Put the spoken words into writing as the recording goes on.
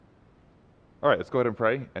All right, let's go ahead and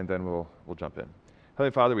pray, and then we'll jump in.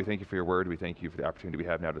 Heavenly Father, we thank you for your word. We thank you for the opportunity we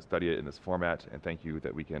have now to study it in this format, and thank you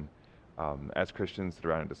that we can, as Christians, sit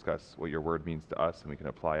around and discuss what your word means to us, and we can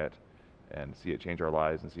apply it and see it change our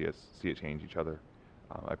lives and see it change each other.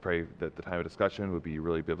 I pray that the time of discussion would be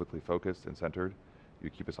really biblically focused and centered.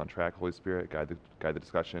 You keep us on track, Holy Spirit, guide the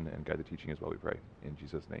discussion and guide the teaching as well, we pray. In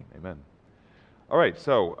Jesus' name, amen. All right,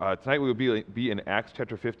 so tonight we will be in Acts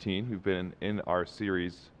chapter 15. We've been in our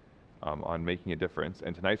series on making a difference,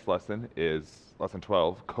 and tonight's lesson is lesson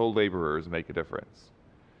 12, co-laborers make a difference.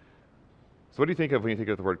 So what do you think of when you think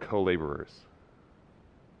of the word co-laborers?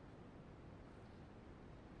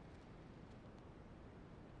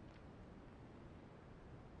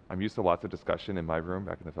 I'm used to lots of discussion in my room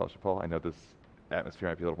back in the fellowship hall. I know this atmosphere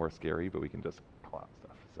might be a little more scary, but we can just call out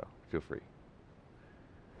stuff, so feel free.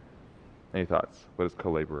 Any thoughts? What does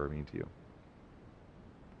co-laborer mean to you?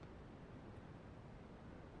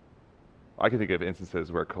 I can think of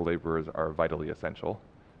instances where co-laborers are vitally essential.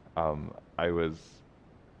 The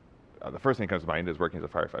first thing that comes to mind is working as a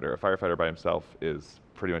firefighter. A firefighter by himself is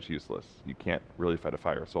pretty much useless. You can't really fight a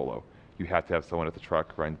fire solo. You have to have someone at the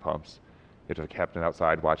truck running pumps. You have to have a captain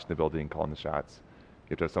outside watching the building, calling the shots.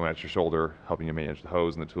 You have to have someone at your shoulder helping you manage the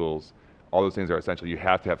hose and the tools. All those things are essential. You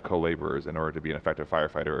have to have co-laborers in order to be an effective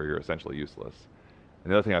firefighter, or you're essentially useless.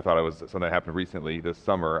 And the other thing I thought of was something that happened recently. This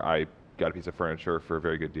summer, I got a piece of furniture for a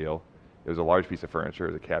very good deal. It was a large piece of furniture,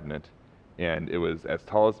 it was a cabinet, and it was as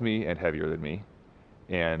tall as me and heavier than me.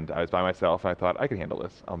 And I was by myself, and I thought, I can handle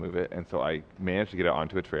this, I'll move it. And so I managed to get it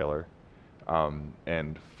onto a trailer,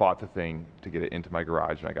 and fought the thing to get it into my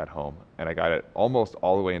garage when I got home. And I got it almost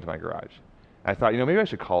all the way into my garage. And I thought, maybe I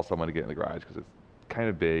should call someone to get in the garage, because it's kind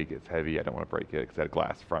of big, it's heavy, I don't want to break it, because it had a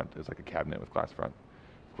glass front. It was like a cabinet with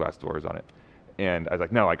glass doors on it. And I was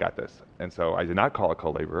like, no, I got this. And so I did not call a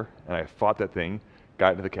co-laborer, and I fought that thing,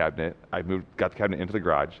 got into the cabinet, got the cabinet into the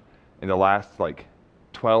garage. In the last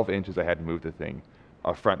 12 inches I had to move the thing,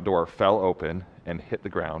 a front door fell open and hit the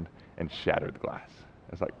ground and shattered the glass. I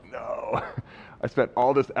was like, no. I spent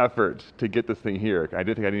all this effort to get this thing here. I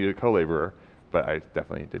did think I needed a co-laborer, but I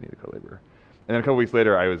definitely did need a co-laborer. And then a couple weeks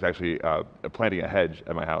later, I was actually planting a hedge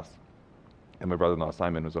at my house, and my brother-in-law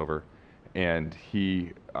Simon was over, and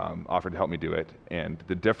he offered to help me do it. And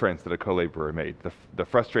the difference that a co-laborer made, the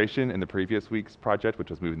frustration in the previous week's project, which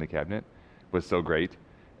was moving the cabinet, was so great,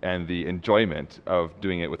 and the enjoyment of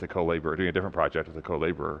doing it with a co-laborer, doing a different project with a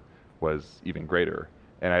co-laborer, was even greater.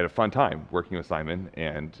 And I had a fun time working with Simon,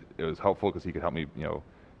 and it was helpful because he could help me,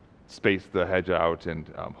 space the hedge out and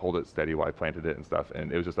hold it steady while I planted it and stuff.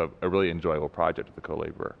 And it was just a really enjoyable project with a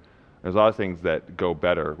co-laborer. There's a lot of things that go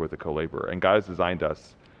better with a co-laborer, and God has designed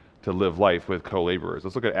us to live life with co-laborers.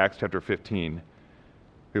 Let's look at Acts chapter 15.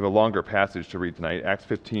 We have a longer passage to read tonight, Acts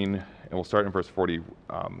 15, and we'll start in verse 40.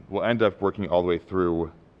 We'll end up working all the way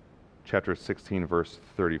through chapter 16, verse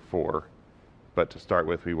 34. But to start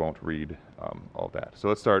with, we won't read all that. So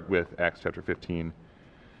let's start with Acts chapter 15,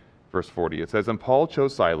 verse 40. It says, And Paul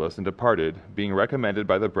chose Silas and departed, being recommended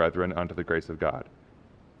by the brethren unto the grace of God.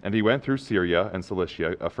 And he went through Syria and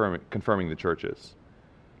Cilicia, confirming the churches.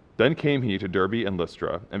 Then came he to Derbe and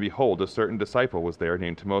Lystra, and behold, a certain disciple was there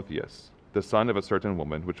named Timotheus, the son of a certain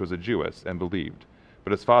woman, which was a Jewess, and believed,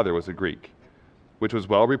 but his father was a Greek, which was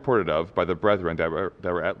well reported of by the brethren that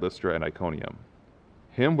were at Lystra and Iconium.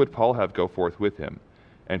 Him would Paul have go forth with him,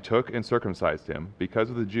 and took and circumcised him,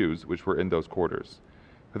 because of the Jews which were in those quarters,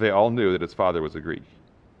 for they all knew that his father was a Greek.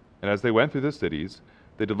 And as they went through the cities,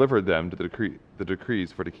 they delivered them to the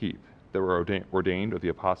decrees for to keep, that were ordained of the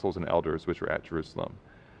apostles and elders which were at Jerusalem.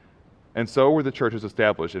 And so were the churches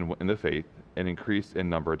established in the faith, and increased in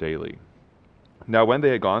number daily. Now when they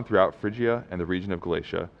had gone throughout Phrygia and the region of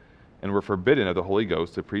Galatia, and were forbidden of the Holy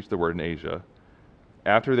Ghost to preach the word in Asia,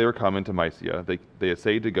 after they were come into Mysia, they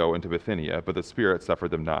essayed to go into Bithynia, but the Spirit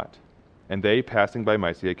suffered them not. And they, passing by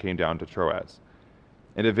Mysia, came down to Troas.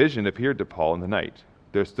 And a vision appeared to Paul in the night.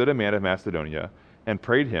 There stood a man of Macedonia, and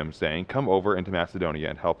prayed him, saying, Come over into Macedonia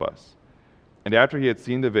and help us. And after he had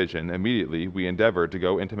seen the vision, immediately we endeavored to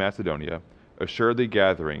go into Macedonia, assuredly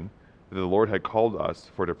gathering that the Lord had called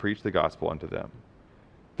us for to preach the gospel unto them.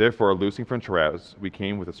 Therefore, loosing from Troas, we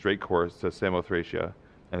came with a straight course to Samothracia,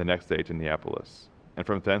 and the next day to Neapolis, and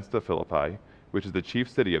from thence to Philippi, which is the chief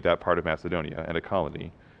city of that part of Macedonia, and a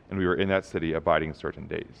colony, and we were in that city abiding certain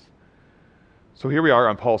days. So here we are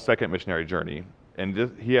on Paul's second missionary journey, and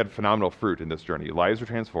he had phenomenal fruit in this journey. Lives were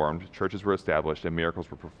transformed, churches were established, and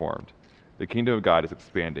miracles were performed. The kingdom of God is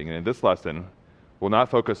expanding, and in this lesson, we'll not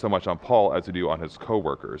focus so much on Paul as we do on his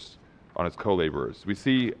co-workers, on his co-laborers. We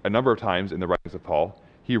see a number of times in the writings of Paul,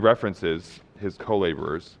 he references his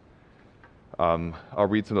co-laborers. I'll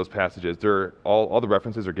read some of those passages. All the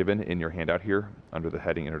references are given in your handout here under the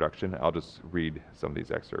heading Introduction. I'll just read some of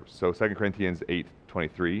these excerpts. So 2 Corinthians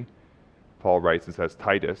 8:23, Paul writes and says,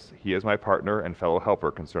 Titus, he is my partner and fellow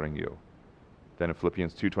helper concerning you. Then in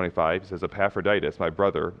Philippians 2:25, he says, Epaphroditus, my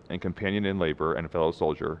brother and companion in labor and fellow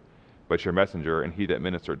soldier, but your messenger and he that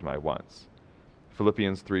ministered to my wants.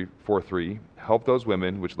 Philippians 4:3, help those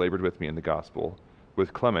women which labored with me in the gospel,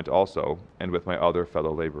 with Clement also, and with my other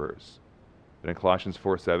fellow laborers. And in Colossians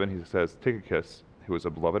 4:7, he says, Tychicus, who is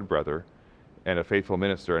a beloved brother, and a faithful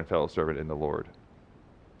minister and fellow servant in the Lord.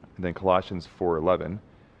 And then Colossians 4:11,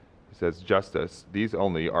 he says, Justus, these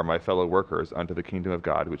only are my fellow workers unto the kingdom of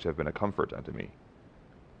God, which have been a comfort unto me.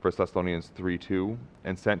 1 Thessalonians 3:2,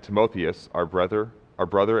 and sent Timotheus, our brother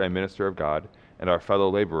and minister of God, and our fellow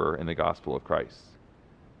laborer in the gospel of Christ.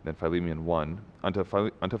 Then Philemon 1, unto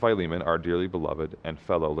Philemon, our dearly beloved and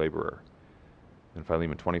fellow laborer. In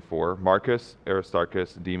Philemon 24, Marcus,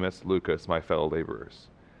 Aristarchus, Demas, Lucas, my fellow laborers.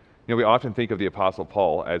 We often think of the Apostle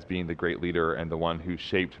Paul as being the great leader and the one who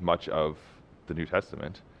shaped much of the New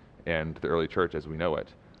Testament and the early church as we know it.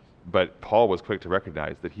 But Paul was quick to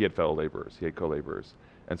recognize that he had fellow laborers, he had co-laborers.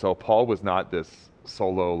 And so Paul was not this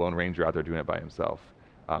solo Lone Ranger out there doing it by himself.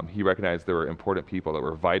 He recognized there were important people that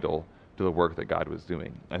were vital to the work that God was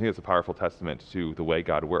doing. I think it's a powerful testament to the way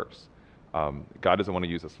God works. God doesn't want to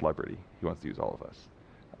use a celebrity. He wants to use all of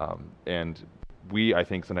us. And we, I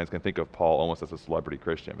think, sometimes can think of Paul almost as a celebrity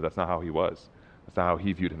Christian, but that's not how he was. That's not how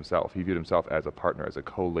he viewed himself. He viewed himself as a partner, as a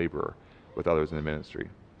co-laborer with others in the ministry.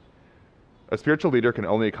 A spiritual leader can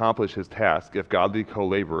only accomplish his task if godly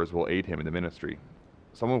co-laborers will aid him in the ministry.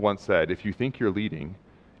 Someone once said, if you think you're leading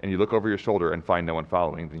and you look over your shoulder and find no one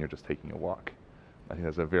following, then you're just taking a walk. I think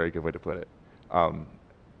that's a very good way to put it.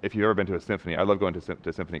 If you've ever been to a symphony, I love going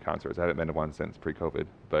to symphony concerts. I haven't been to one since pre-COVID,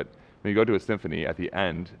 but when you go to a symphony, at the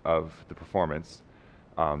end of the performance,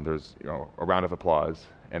 there's a round of applause,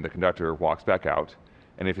 and the conductor walks back out.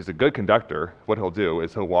 And if he's a good conductor, what he'll do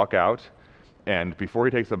is he'll walk out, and before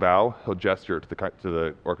he takes a bow, he'll gesture to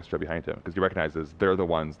the orchestra behind him, because he recognizes they're the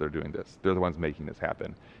ones that are doing this. They're the ones making this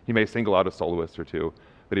happen. He may single out a soloist or two,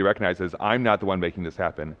 but he recognizes, I'm not the one making this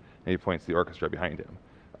happen, and he points to the orchestra behind him.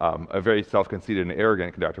 A very self-conceited and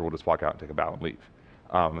arrogant conductor will just walk out and take a bow and leave.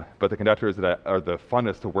 But the conductors that are the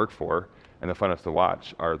funnest to work for and the funnest to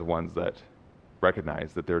watch are the ones that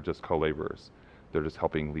recognize that they're just co-laborers. They're just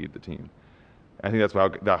helping lead the team. I think that's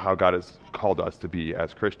how God has called us to be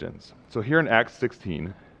as Christians. So here in Acts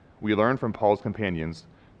 16, we learn from Paul's companions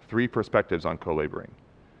 3 perspectives on co-laboring.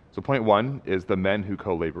 So point 1 is the men who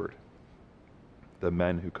co-labored. The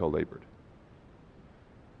men who co-labored.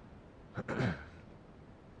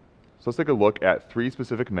 So let's take a look at 3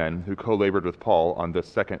 specific men who co-labored with Paul on this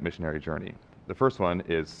second missionary journey. The first one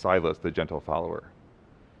is Silas, the gentle follower.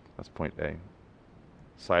 That's point A.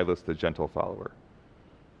 Silas, the gentle follower.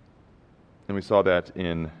 And we saw that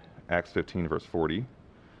in Acts 15, verse 40.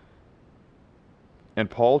 And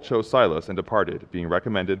Paul chose Silas and departed, being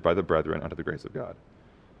recommended by the brethren unto the grace of God.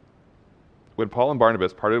 When Paul and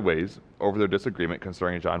Barnabas parted ways over their disagreement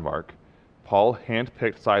concerning John Mark, Paul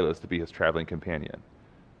handpicked Silas to be his traveling companion.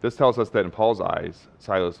 This tells us that in Paul's eyes,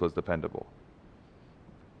 Silas was dependable.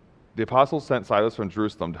 The apostles sent Silas from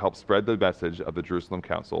Jerusalem to help spread the message of the Jerusalem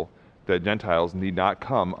Council that Gentiles need not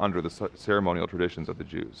come under the ceremonial traditions of the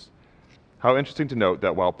Jews. How interesting to note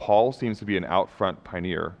that while Paul seems to be an out-front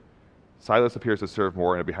pioneer, Silas appears to serve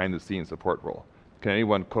more in a behind-the-scenes support role. Can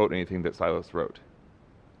anyone quote anything that Silas wrote?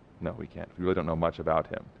 No, we can't. We really don't know much about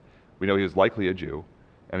him. We know he was likely a Jew,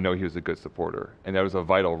 and we know he was a good supporter. And that was a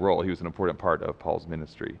vital role. He was an important part of Paul's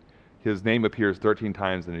ministry. His name appears 13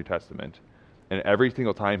 times in the New Testament, and every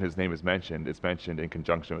single time his name is mentioned, it's mentioned in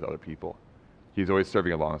conjunction with other people. He's always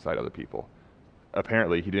serving alongside other people.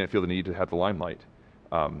 Apparently, he didn't feel the need to have the limelight.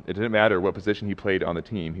 It didn't matter what position he played on the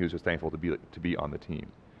team. He was just thankful to be on the team.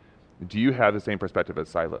 Do you have the same perspective as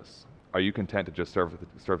Silas? Are you content to just serve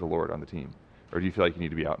the Lord on the team? Or do you feel like you need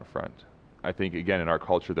to be out in front? I think, again, in our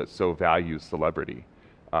culture that so values celebrity,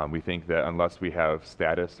 we think that unless we have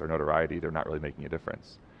status or notoriety, they're not really making a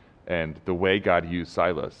difference. And the way God used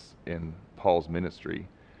Silas in Paul's ministry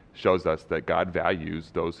shows us that God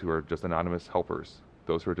values those who are just anonymous helpers,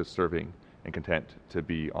 those who are just serving and content to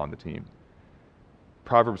be on the team.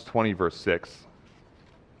 Proverbs 20, verse 6.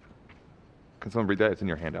 Can someone read that? It's in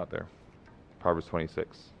your handout there. Proverbs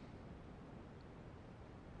 26.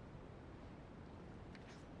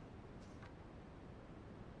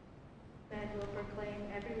 Man will proclaim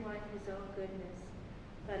everyone his own goodness,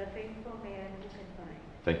 but a faithful man who can find.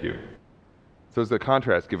 Thank you. So there's a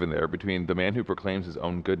contrast given there between the man who proclaims his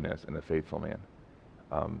own goodness and the faithful man.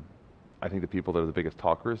 I think the people that are the biggest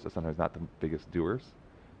talkers are sometimes not the biggest doers.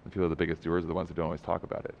 The people that are the biggest doers are the ones that don't always talk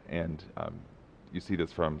about it. And you see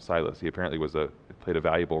this from Silas. He apparently played a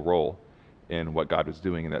valuable role in what God was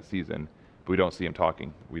doing in that season, but we don't see him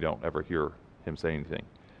talking. We don't ever hear him say anything.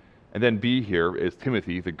 And then B here is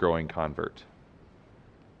Timothy, the growing convert.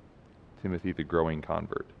 Timothy, the growing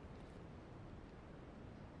convert.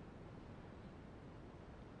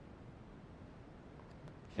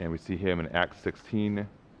 And we see him in Acts 16,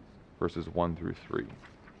 verses 1 through 3.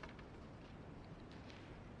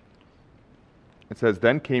 It says,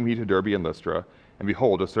 Then came he to Derbe and Lystra, and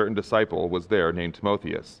behold, a certain disciple was there named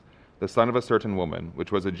Timotheus, the son of a certain woman,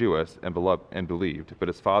 which was a Jewess and believed, but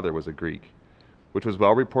his father was a Greek, which was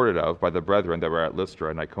well reported of by the brethren that were at Lystra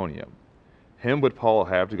and Iconium. Him would Paul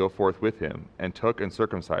have to go forth with him, and took and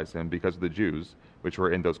circumcised him because of the Jews which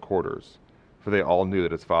were in those quarters, for they all knew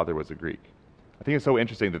that his father was a Greek. I think it's so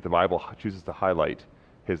interesting that the Bible chooses to highlight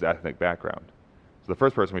his ethnic background. So the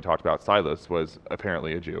first person we talked about, Silas, was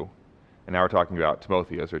apparently a Jew. And now we're talking about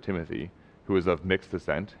Timotheus, or Timothy, who is of mixed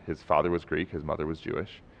descent. His father was Greek, his mother was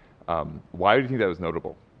Jewish. Why do you think that was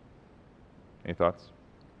notable? Any thoughts?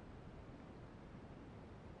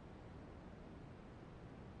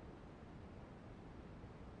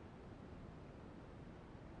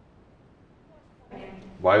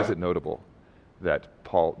 Why is it notable that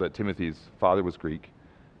Timothy's father was Greek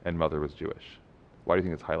and mother was Jewish? Why do you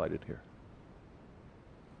think it's highlighted here?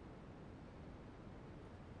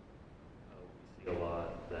 We see a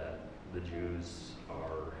lot that the Jews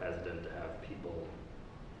are hesitant to have people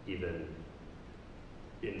even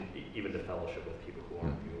to fellowship with people who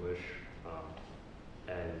aren't Jewish,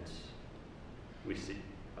 and we see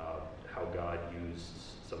how God used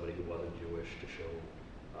somebody who wasn't Jewish to show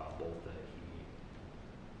both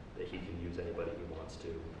that he can use anybody he wants to,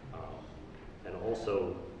 and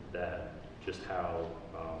also that just how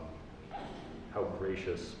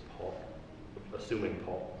gracious Paul, I'm assuming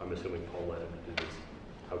Paul led him to do this,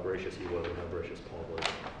 how gracious he was and how gracious Paul was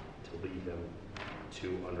to lead him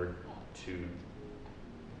to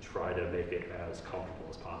try to make it as comfortable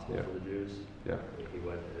as possible for the Jews. Yeah. He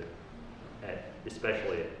went,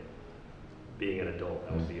 especially being an adult,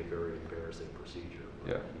 that would be a very embarrassing procedure.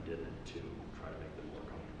 Yeah. He did it to try to make them more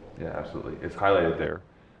comfortable. Yeah, absolutely. It's highlighted there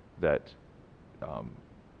that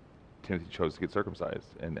Timothy chose to get circumcised,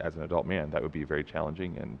 and as an adult man, that would be very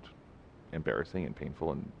challenging and embarrassing and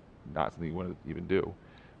painful and not something you want to even do.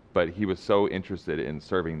 But he was so interested in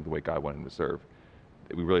serving the way God wanted him to serve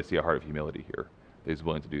that we really see a heart of humility here, that he's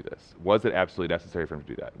willing to do this. Was it absolutely necessary for him to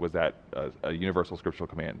do that? Was that a universal scriptural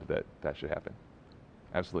command that should happen?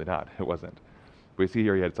 Absolutely not. It wasn't. We see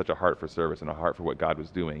here he had such a heart for service and a heart for what God was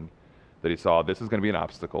doing that he saw this is going to be an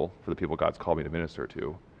obstacle for the people God's called me to minister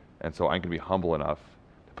to, and so I'm going to be humble enough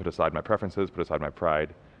to put aside my preferences, put aside my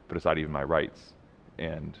pride, put aside even my rights,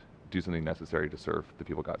 and do something necessary to serve the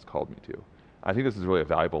people God's called me to. I think this is really a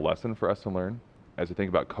valuable lesson for us to learn as we think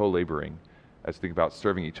about co-laboring, as we think about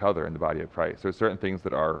serving each other in the body of Christ. There's certain things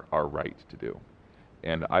that are our right to do.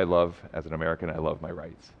 And I love, as an American, I love my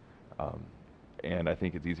rights. And I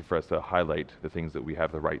think it's easy for us to highlight the things that we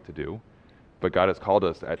have the right to do. But God has called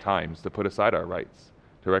us at times to put aside our rights,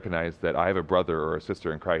 to recognize that I have a brother or a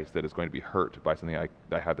sister in Christ that is going to be hurt by something I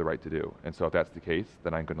have the right to do. And so if that's the case,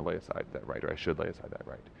 then I'm going to lay aside that right, or I should lay aside that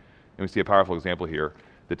right. And we see a powerful example here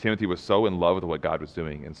that Timothy was so in love with what God was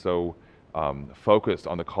doing and so focused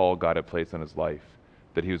on the call God had placed on his life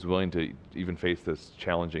that he was willing to even face this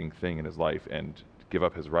challenging thing in his life and give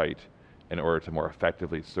up his right in order to more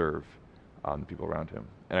effectively serve the people around him.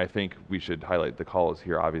 And I think we should highlight the call is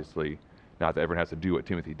here, obviously, not that everyone has to do what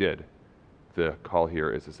Timothy did. The call here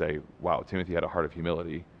is to say, wow, Timothy had a heart of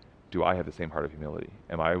humility. Do I have the same heart of humility?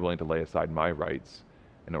 Am I willing to lay aside my rights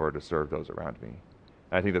in order to serve those around me?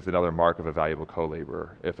 And I think that's another mark of a valuable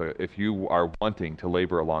co-laborer. If you are wanting to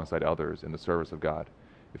labor alongside others in the service of God,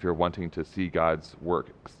 if you're wanting to see God's work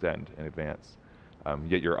extend and advance,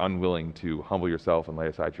 yet you're unwilling to humble yourself and lay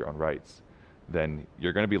aside your own rights, then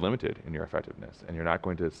you're going to be limited in your effectiveness, and you're not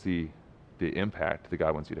going to see the impact that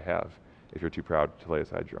God wants you to have if you're too proud to lay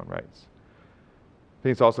aside your own rights. I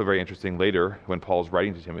think it's also very interesting later when Paul's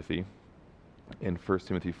writing to Timothy in 1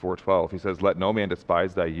 Timothy 4:12, he says, "Let no man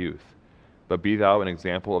despise thy youth, but be thou an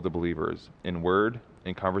example of the believers in word,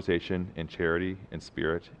 in conversation, in charity, in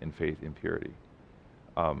spirit, in faith, in purity."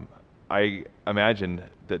 I imagine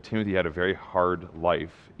that Timothy had a very hard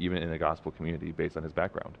life, even in the gospel community, based on his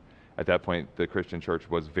background. At that point, the Christian church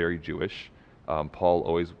was very Jewish. Paul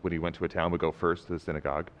always, when he went to a town, would go first to the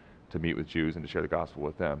synagogue to meet with Jews and to share the gospel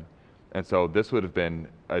with them. And so this would have been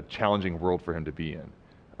a challenging world for him to be in.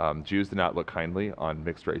 Jews did not look kindly on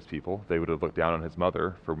mixed race people. They would have looked down on his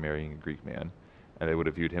mother for marrying a Greek man, and they would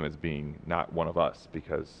have viewed him as being not one of us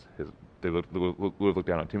because they would have looked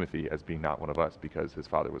down on Timothy as being not one of us because his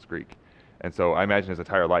father was Greek. And so I imagine his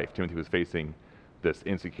entire life, Timothy was facing this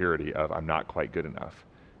insecurity of, I'm not quite good enough.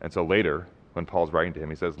 And so later, when Paul's writing to him,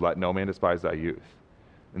 he says, let no man despise thy youth.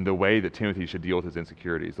 And the way that Timothy should deal with his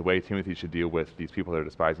insecurities, the way Timothy should deal with these people that are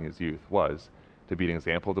despising his youth was to be an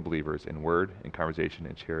example to believers in word, in conversation,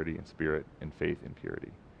 in charity, in spirit, in faith, in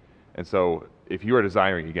purity. And so if you are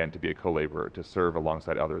desiring, again, to be a co-laborer, to serve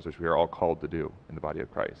alongside others, which we are all called to do in the body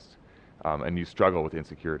of Christ, and you struggle with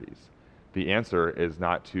insecurities, the answer is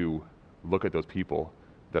not to look at those people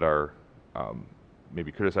that are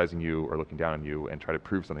maybe criticizing you or looking down on you and try to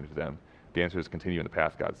prove something to them. The answer is continue in the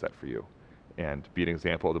path God set for you and be an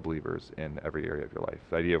example of the believers in every area of your life.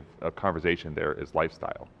 The idea of conversation there is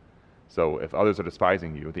lifestyle. So if others are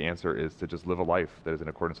despising you, the answer is to just live a life that is in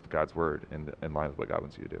accordance with God's word and in line with what God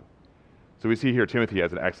wants you to do. So we see here Timothy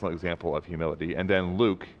as an excellent example of humility, and then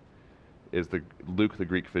Luke, the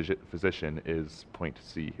Greek physician, is point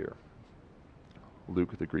C here.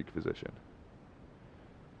 Luke, the Greek physician.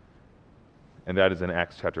 And that is in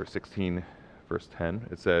Acts chapter 16, verse 10.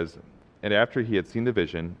 It says, and after he had seen the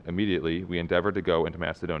vision, immediately we endeavored to go into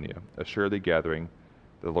Macedonia, assuredly gathering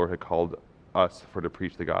the Lord had called us for to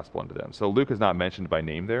preach the gospel unto them. So Luke is not mentioned by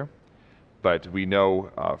name there, but we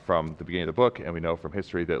know from the beginning of the book, and we know from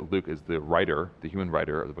history that Luke is the writer, the human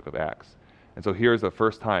writer of the book of Acts. And so here's the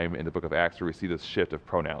first time in the book of Acts where we see this shift of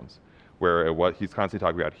pronouns, where he's constantly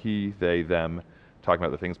talking about he, they, them, talking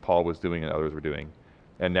about the things Paul was doing and others were doing.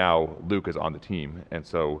 And now Luke is on the team, and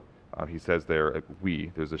so he says there,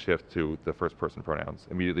 we, there's a shift to the first person pronouns.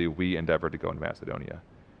 Immediately we endeavored to go into Macedonia.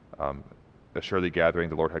 Assuredly gathering,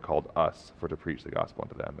 the Lord had called us for to preach the gospel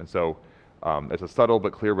unto them. And so it's a subtle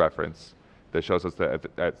but clear reference that shows us that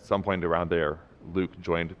at some point around there, Luke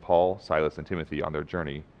joined Paul, Silas, and Timothy on their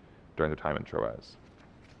journey during their time in Troas.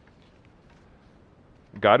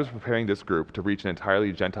 God is preparing this group to reach an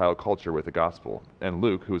entirely Gentile culture with the gospel, and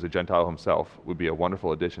Luke, who is a Gentile himself, would be a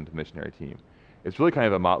wonderful addition to the missionary team. It's really kind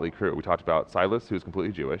of a motley crew. We talked about Silas, who is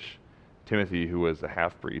completely Jewish, Timothy, who was a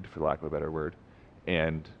half-breed, for lack of a better word,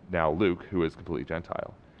 and now Luke, who is completely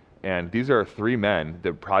Gentile. And these are three men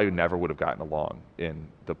that probably never would have gotten along in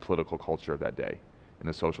the political culture of that day, in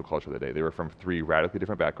the social culture of the day. They were from three radically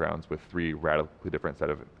different backgrounds with three radically different set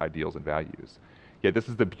of ideals and values. Yet this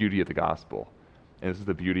is the beauty of the gospel, and this is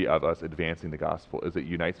the beauty of us advancing the gospel, is it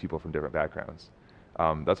unites people from different backgrounds.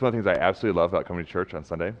 That's one of the things I absolutely love about coming to church on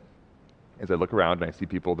Sunday, is I look around and I see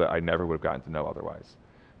people that I never would have gotten to know otherwise.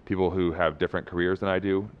 People who have different careers than I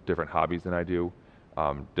do, different hobbies than I do,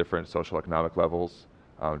 different social economic levels,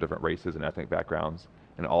 different races and ethnic backgrounds.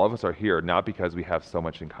 And all of us are here not because we have so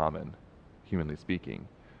much in common, humanly speaking.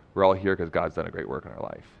 We're all here because God's done a great work in our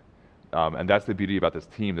life. And that's the beauty about this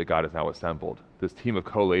team that God has now assembled. This team of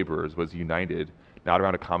co-laborers was united not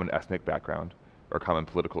around a common ethnic background or common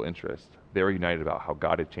political interest. They were united about how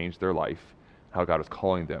God had changed their life, how God was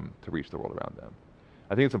calling them to reach the world around them.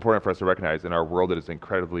 I think it's important for us to recognize in our world that is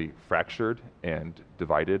incredibly fractured and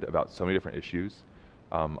divided about so many different issues.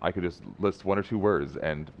 I could just list one or two words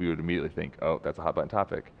and we would immediately think, oh, that's a hot button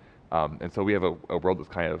topic. And so we have a world that's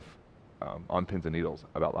kind of on pins and needles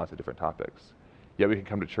about lots of different topics. Yet we can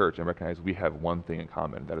come to church and recognize we have one thing in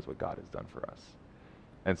common, that is what God has done for us.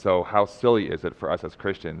 And so how silly is it for us as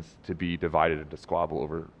Christians to be divided and to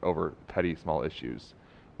squabble over petty small issues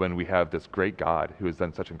when we have this great God who has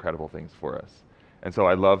done such incredible things for us. And so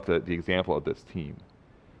I love the example of this team.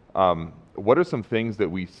 What are some things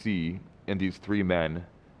that we see in these three men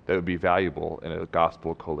that would be valuable in a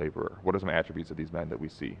gospel co-laborer? What are some attributes of these men that we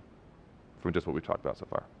see from just what we've talked about so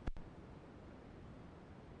far?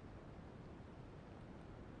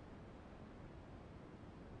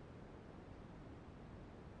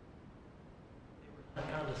 They were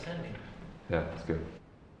condescending. Yeah, that's good. Can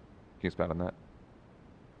you expand on that?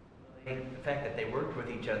 The fact that they worked with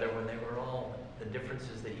each other when they were all the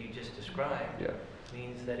differences that you just described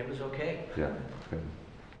means that it was okay. Yeah, that's good.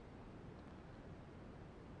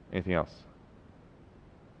 Anything else?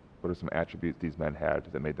 What are some attributes these men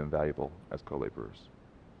had that made them valuable as co-laborers?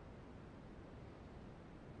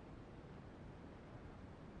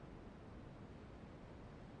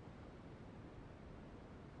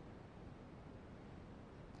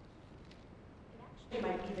 It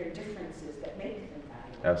might be their differences that make them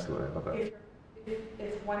valuable. Absolutely, I love that.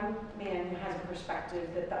 If one man has a perspective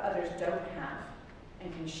that the others don't have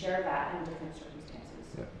and can share that in different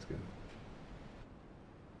circumstances. Yeah, that's good.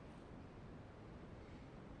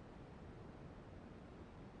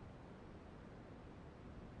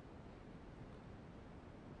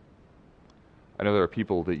 I know there are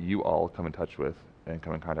people that you all come in touch with and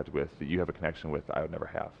come in contact with that you have a connection with that I would never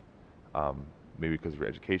have. Maybe because of your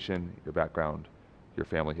education, your background, your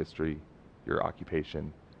family history, your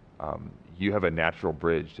occupation. You have a natural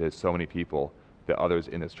bridge to so many people that others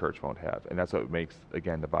in this church won't have. And that's what makes,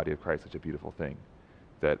 again, the body of Christ such a beautiful thing.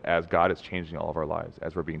 That as God is changing all of our lives,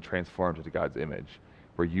 as we're being transformed into God's image,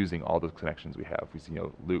 we're using all those connections we have. We see,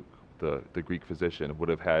 Luke, the Greek physician, would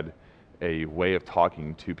have had a way of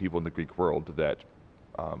talking to people in the Greek world that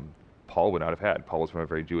Paul would not have had. Paul was from a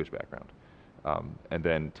very Jewish background. And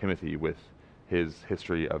then Timothy, with his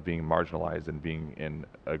history of being marginalized and being in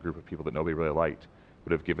a group of people that nobody really liked,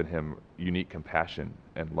 would have given him unique compassion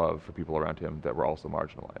and love for people around him that were also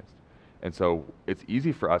marginalized. And so it's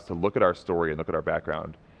easy for us to look at our story and look at our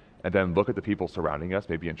background and then look at the people surrounding us,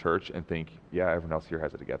 maybe in church, and think, yeah, everyone else here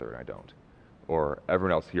has it together and I don't. Or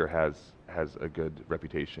everyone else here has a good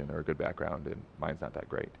reputation or a good background and mine's not that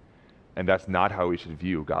great. And that's not how we should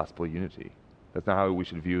view gospel unity. That's not how we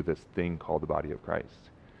should view this thing called the body of Christ.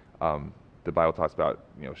 The Bible talks about,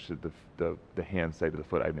 should the hand say to the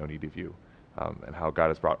foot, I have no need of you, and how God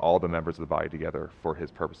has brought all the members of the body together for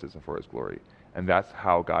his purposes and for his glory. And that's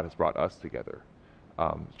how God has brought us together.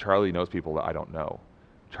 Charlie knows people that I don't know.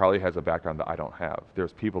 Charlie has a background that I don't have.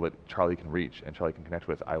 There's people that Charlie can reach and Charlie can connect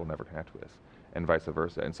with I will never connect with, and vice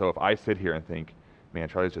versa. And so if I sit here and think, man,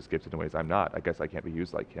 Charlie's just gifted in ways I'm not, I guess I can't be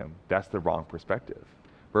used like him, that's the wrong perspective.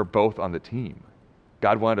 We're both on the team.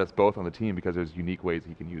 God wanted us both on the team because there's unique ways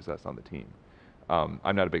he can use us on the team.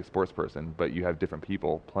 I'm not a big sports person, but you have different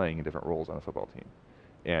people playing in different roles on a football team.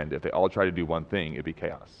 And if they all try to do one thing, it'd be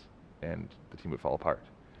chaos, and the team would fall apart.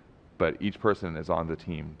 But each person is on the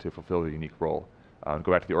team to fulfill their unique role.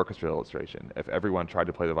 Go back to the orchestra illustration. If everyone tried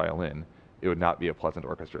to play the violin, it would not be a pleasant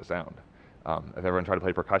orchestra sound. If everyone tried to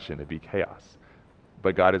play percussion, it'd be chaos.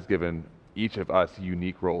 But God has given each of us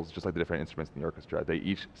unique roles, just like the different instruments in the orchestra. They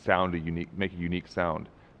each make a unique sound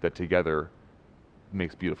that together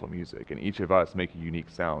makes beautiful music. And each of us make a unique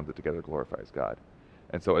sound that together glorifies God.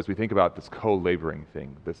 And so as we think about this co-laboring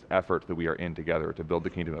thing, this effort that we are in together to build the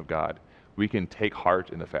kingdom of God, we can take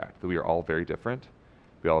heart in the fact that we are all very different.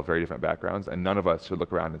 We all have very different backgrounds, and none of us should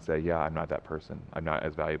look around and say, yeah, I'm not that person. I'm not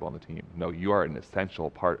as valuable on the team. No, you are an essential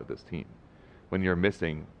part of this team. When you're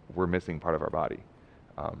missing, we're missing part of our body.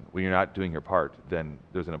 When you're not doing your part, then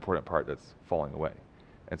there's an important part that's falling away.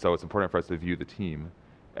 And so it's important for us to view the team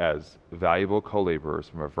as valuable co-laborers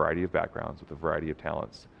from a variety of backgrounds with a variety of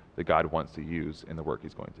talents that God wants to use in the work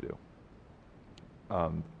he's going to do.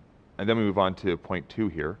 And then we move on to point 2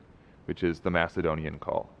 here, which is the Macedonian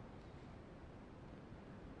call.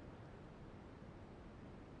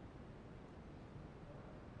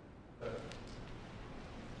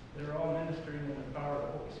 They're all ministering in the power of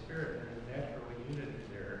the Holy Spirit. There's a natural unity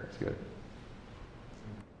there. That's good.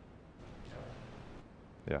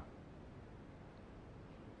 Yeah.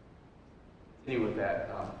 Continue with that.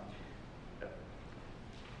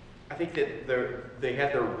 I think that they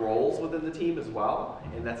have their roles within the team as well,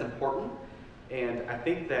 and that's important. And I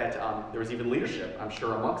think that there was even leadership, I'm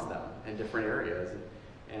sure, amongst them in different areas.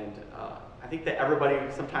 And I think that everybody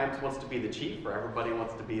sometimes wants to be the chief, or everybody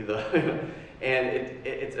wants to be the, and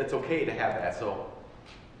it's okay to have that. So,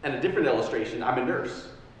 and a different illustration, I'm a nurse.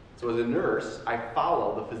 So as a nurse, I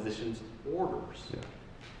follow the physician's orders. Yeah.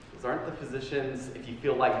 Because aren't the physicians, if you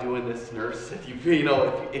feel like doing this, nurse, if it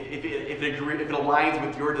aligns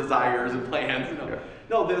with your desires and plans, Yeah.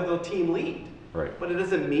 No, they're the team lead. Right. But it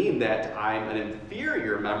doesn't mean that I'm an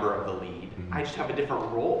inferior member of the lead. Mm-hmm. I just have a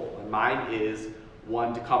different role, and mine is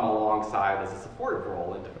one to come alongside as a supportive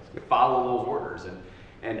role and to follow those orders,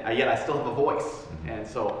 and yet I still have a voice. Mm-hmm. And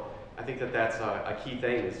so I think that that's a key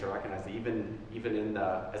thing, is to recognize that even in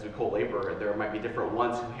as we co-labor, there might be different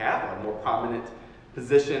ones who have a more prominent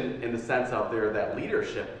position in the sense of that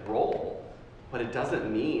leadership role, but it doesn't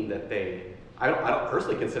mean that I don't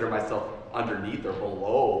personally consider myself underneath or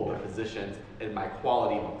below the physicians in my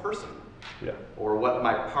quality of a person, or what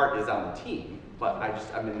my part is on the team, but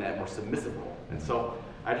I'm in that more submissive role. And so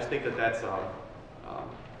I just think that that's how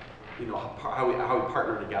we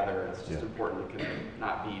partner together. It's just important to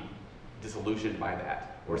not be disillusioned by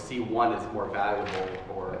that, or see one as more valuable,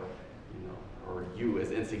 or you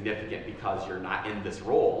as insignificant because you're not in this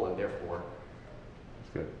role, and therefore.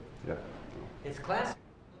 That's good. Yeah. It's classic,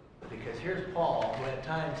 because here's Paul, who at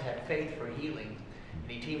times had faith for healing,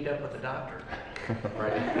 and he teamed up with a doctor.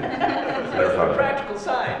 Right? That's the practical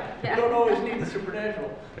side. You don't always need the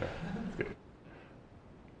supernatural. Yeah, that's good.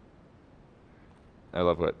 I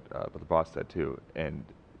love what the boss said too, and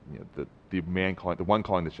the one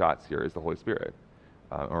calling the shots here is the Holy Spirit,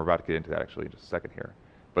 and we're about to get into that actually in just a second here.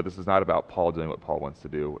 But this is not about Paul doing what Paul wants to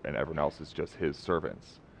do and everyone else is just his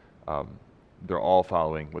servants. They're all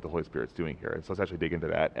following what the Holy Spirit's doing here. And so let's actually dig into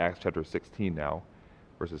that. Acts chapter 16 now,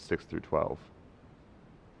 verses 6 through 12.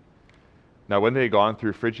 Now when they had gone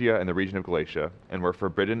through Phrygia and the region of Galatia, and were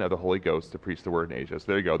forbidden of the Holy Ghost to preach the word in Asia. So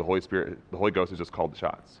there you go, the Holy Ghost has just called the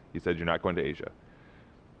shots. He said, you're not going to Asia.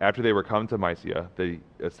 After they were come to Mysia, they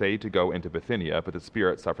essayed to go into Bithynia, but the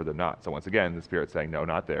Spirit suffered them not. So once again, the Spirit saying, no,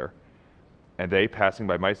 not there. And they, passing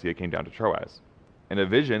by Mysia, came down to Troas. And a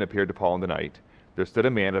vision appeared to Paul in the night. There stood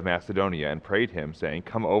a man of Macedonia and prayed him, saying,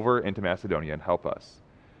 come over into Macedonia and help us.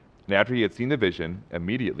 And after he had seen the vision,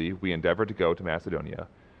 immediately we endeavored to go to Macedonia,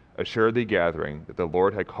 assuredly gathering that the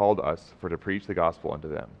Lord had called us for to preach the gospel unto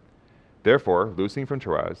them. Therefore, loosing from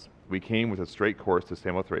Troas, we came with a straight course to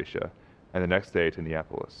Samothracia, and the next day to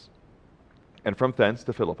Neapolis. And from thence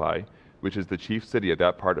to Philippi, which is the chief city of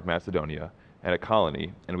that part of Macedonia, and a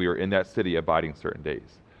colony, and we were in that city abiding certain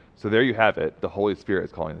days. So there you have it, the Holy Spirit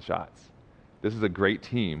is calling the shots. This is a great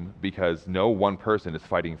team because no one person is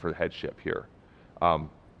fighting for headship here.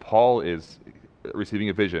 Paul is receiving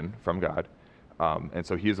a vision from God, and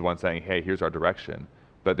so he's the one saying, hey, here's our direction,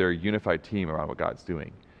 but they're a unified team around what God's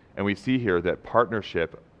doing. And we see here that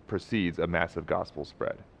partnership precedes a massive gospel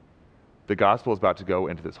spread. The gospel is about to go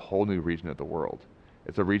into this whole new region of the world.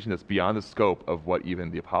 It's a region that's beyond the scope of what even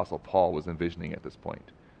the Apostle Paul was envisioning at this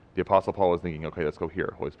point. The Apostle Paul was thinking, okay, let's go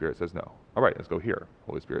here. Holy Spirit says no. All right, let's go here.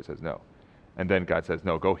 Holy Spirit says no. And then God says,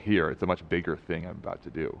 no, go here. It's a much bigger thing I'm about to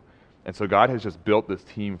do. And so God has just built this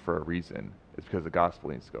team for a reason. It's because the gospel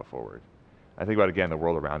needs to go forward. I think about, again, the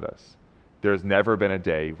world around us. There's never been a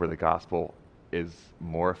day where the gospel is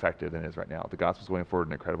more effective than it is right now. The gospel is going forward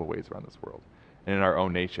in incredible ways around this world. And in our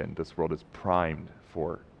own nation, this world is primed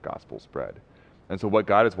for gospel spread. And so what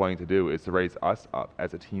God is wanting to do is to raise us up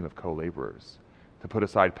as a team of co-laborers, to put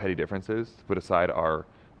aside petty differences, to put aside our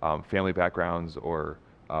family backgrounds or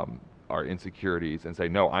our insecurities and say,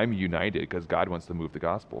 no, I'm united because God wants to move the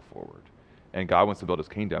gospel forward. And God wants to build his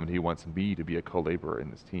kingdom, and he wants me to be a co-laborer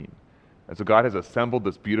in this team. And so God has assembled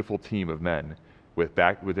this beautiful team of men with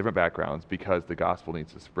different backgrounds because the gospel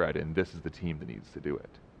needs to spread, and this is the team that needs to do it.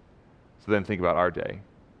 So then think about our day.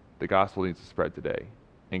 The gospel needs to spread today.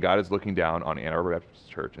 And God is looking down on Ann Arbor Baptist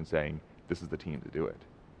Church and saying, this is the team to do it.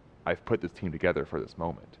 I've put this team together for this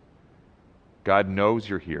moment. God knows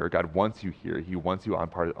you're here. God wants you here. He wants you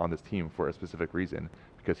on this team for a specific reason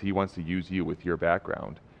because he wants to use you with your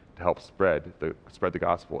background to help spread the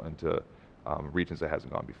gospel into regions that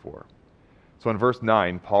hasn't gone before. So in verse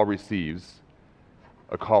 9, Paul receives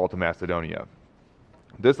a call to Macedonia.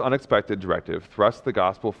 This unexpected directive thrusts the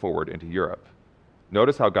gospel forward into Europe.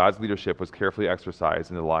 Notice how God's leadership was carefully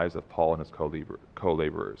exercised in the lives of Paul and his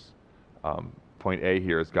co-laborers. Point A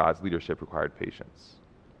here is God's leadership required patience.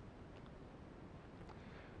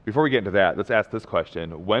 Before we get into that, let's ask this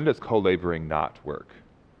question. When does co-laboring not work?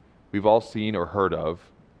 We've all seen or heard of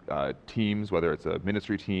teams, whether it's a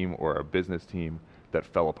ministry team or a business team, that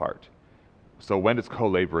fell apart. So when does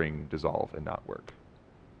co-laboring dissolve and not work?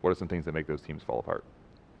 What are some things that make those teams fall apart?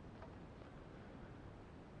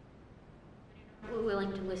 We're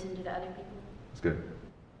willing to listen to the other people. That's good.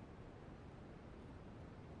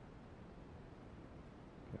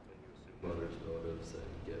 Others' motives and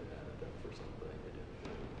get mad at them for something they didn't do.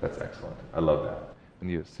 That's excellent. I love that. When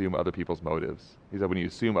you assume other people's motives. He said when you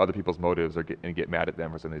assume other people's motives and get mad at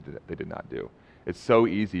them for something they did not do. It's so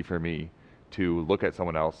easy for me to look at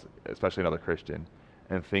someone else, especially another Christian,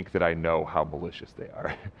 and think that I know how malicious they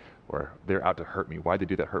are, or they're out to hurt me. Why'd they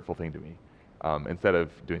do that hurtful thing to me? Instead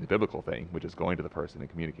of doing the biblical thing, which is going to the person and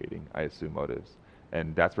communicating, I assume motives.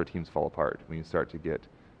 And that's where teams fall apart, when you start to get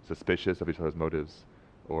suspicious of each other's motives,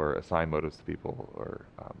 or assign motives to people, or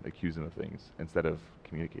accuse them of things, instead of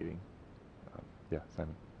communicating. Yeah,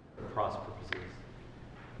 Simon. Cross purposes,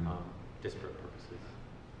 disparate purposes.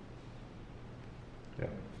 Yeah.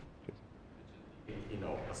 You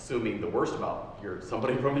know, assuming the worst about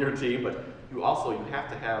somebody from your team, but you have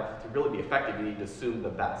to have, to really be effective, you need to assume the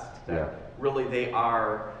best. That really they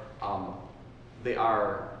are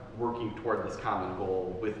working toward this common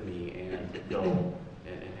goal with me, and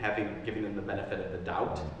giving them the benefit of the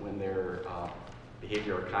doubt when their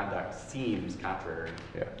behavior or conduct seems contrary.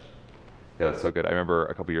 Yeah, that's so good. I remember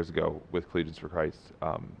a couple years ago with Collegians for Christ,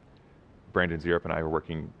 Brandon Zierup and I were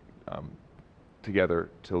working together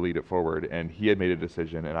to lead it forward, and he had made a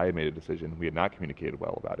decision and I had made a decision. We had not communicated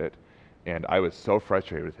well about it, and I was so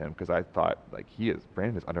frustrated with him because I thought, like,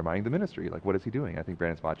 Brandon is undermining the ministry. Like, what is he doing? I think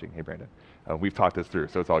Brandon's watching. Hey, Brandon. We've talked this through,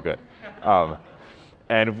 so it's all good.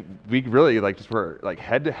 And we really just were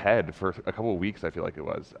head to head for a couple of weeks, I feel like it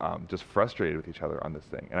was, just frustrated with each other on this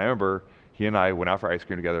thing. And I remember he and I went out for ice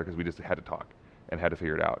cream together because we just had to talk and had to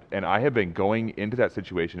figure it out. And I had been going into that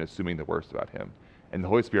situation assuming the worst about him. And the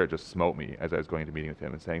Holy Spirit just smote me as I was going to meeting with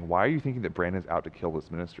him and saying, why are you thinking that Brandon's out to kill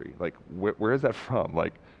this ministry? Where is that from?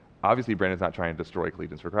 Obviously Brandon's not trying to destroy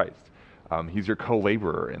Collegians for Christ. He's your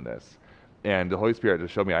co-laborer in this. And the Holy Spirit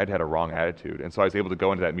just showed me I'd had a wrong attitude. And so I was able to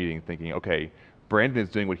go into that meeting thinking, okay, Brandon is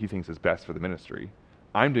doing what he thinks is best for the ministry.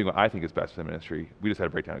 I'm doing what I think is best for the ministry. We just had a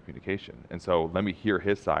breakdown of communication. And so let me hear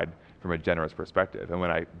his side from a generous perspective. And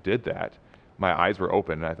when I did that, my eyes were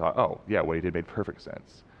open and I thought, oh, yeah, what he did made perfect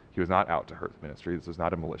sense. He was not out to hurt the ministry. This was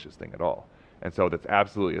not a malicious thing at all. And so that's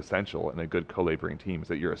absolutely essential in a good co-laboring team, is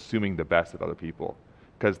that you're assuming the best of other people.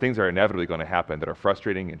 Because things are inevitably going to happen that are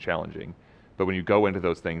frustrating and challenging. But when you go into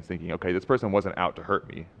those things thinking, okay, this person wasn't out to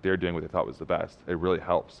hurt me, they're doing what they thought was the best, it really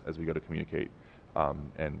helps as we go to communicate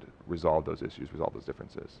and resolve those issues, resolve those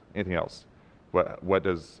differences. Anything else? When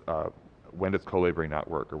does co-laboring not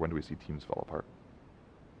work, or when do we see teams fall apart?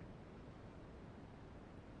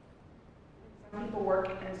 Some people work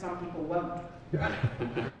and some people won't. Yeah.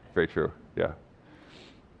 Very true, yeah.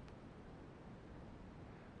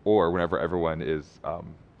 Or whenever everyone is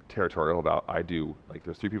territorial about,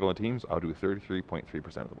 there's 3 people in teams, I'll do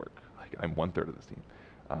 33.3% of the work. I'm 1/3 of this team.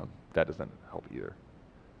 That doesn't help either.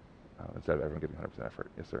 Instead of everyone giving 100% effort.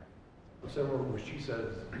 Yes, sir. Similar to what she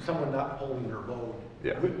says, someone not pulling their load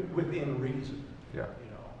within reason. Yeah.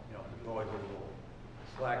 There's always a little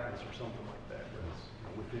slackness or something like that, but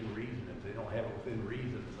it's within reason. If they don't have it within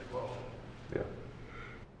reason, it's like, whoa. Yeah.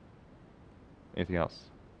 Anything else?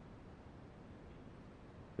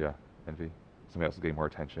 Yeah, envy. Somebody else is getting more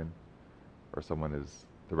attention, or someone is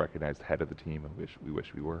the recognized head of the team and we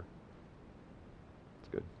wish we were. It's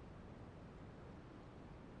good.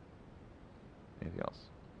 Anything else?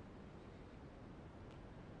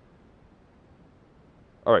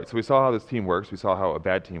 All right, so we saw how this team works. We saw how a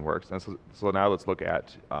bad team works. And so now let's look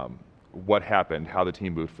at what happened, how the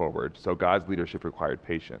team moved forward. So God's leadership required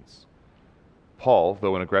patience. Paul,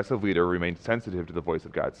 though an aggressive leader, remained sensitive to the voice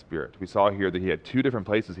of God's Spirit. We saw here that he had 2 different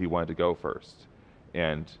places he wanted to go first,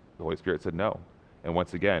 and the Holy Spirit said no. And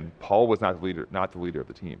once again, Paul was not the leader of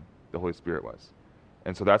the team. The Holy Spirit was.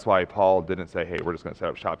 And so that's why Paul didn't say, hey, we're just going to set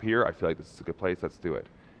up shop here. I feel like this is a good place. Let's do it.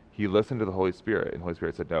 He listened to the Holy Spirit, and the Holy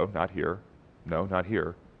Spirit said, no, not here. No, not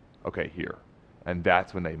here. Okay, here. And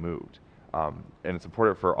that's when they moved. And it's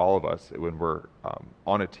important for all of us when we're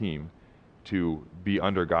on a team to be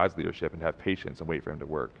under God's leadership and have patience and wait for him to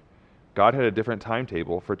work. God had a different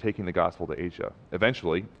timetable for taking the gospel to Asia.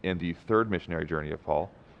 Eventually, in the 3rd missionary journey of Paul,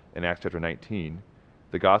 in Acts chapter 19,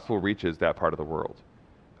 the gospel reaches that part of the world.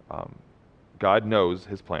 God knows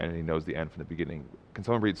his plan, and he knows the end from the beginning. Can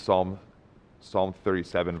someone read Psalm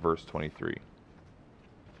 37, verse 23?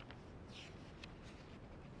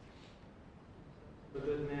 The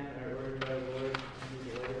good man are ordered by the Lord, and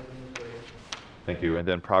he delighteth in his way. Thank you. And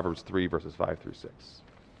then Proverbs 3, verses 5 through 6.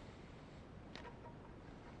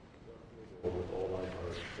 With all thy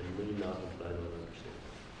heart, and lean not unto thine own understanding.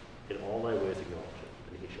 In all thy ways acknowledge him,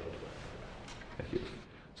 and he shall direct thy path. Thank you.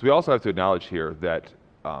 So we also have to acknowledge here that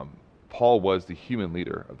Paul was the human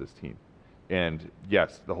leader of this team. And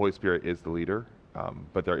yes, the Holy Spirit is the leader,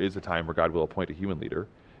 but there is a time where God will appoint a human leader,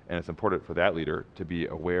 and it's important for that leader to be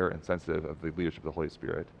aware and sensitive of the leadership of the Holy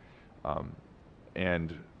Spirit.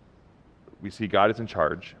 And we see God is in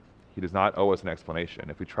charge. He does not owe us an explanation.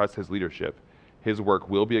 If we trust his leadership, his work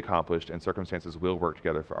will be accomplished and circumstances will work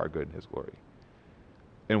together for our good and his glory.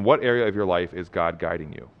 In what area of your life is God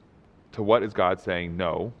guiding you? To what is God saying,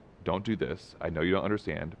 no, don't do this. I know you don't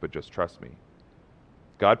understand, but just trust me.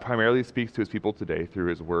 God primarily speaks to his people today through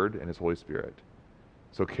his word and his Holy Spirit.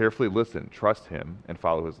 So carefully listen, trust him, and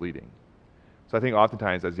follow his leading. So I think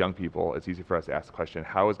oftentimes as young people, it's easy for us to ask the question,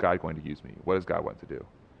 how is God going to use me? What does God want to do?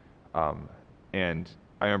 And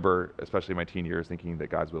I remember, especially in my teen years, thinking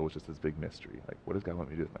that God's will was just this big mystery. Like, what does God want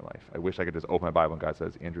me to do with my life? I wish I could just open my Bible and God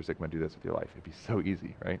says, Andrew Sickman, do this with your life. It'd be so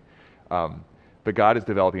easy, right? But God is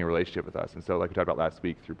developing a relationship with us. And so like we talked about last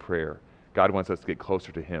week through prayer, God wants us to get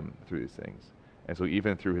closer to him through these things. And so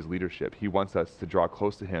even through his leadership, he wants us to draw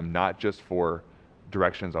close to him, not just for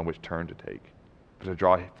directions on which turn to take, but to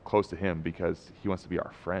draw close to him because he wants to be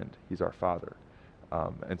our friend. He's our Father.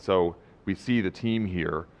 And so we see the team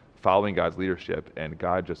here following God's leadership, and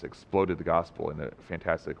God just exploded the gospel in a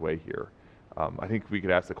fantastic way here. I think we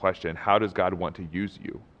could ask the question, how does God want to use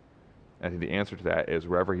you? And I think the answer to that is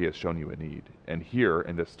wherever he has shown you a need. And here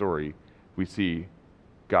in this story, we see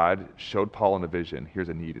God showed Paul in a vision, here's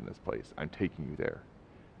a need in this place. I'm taking you there.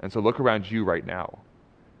 And so look around you right now.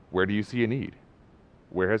 Where do you see a need?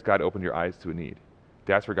 Where has God opened your eyes to a need?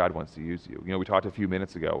 That's where God wants to use you. We talked a few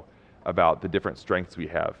minutes ago about the different strengths we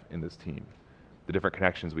have in this team, the different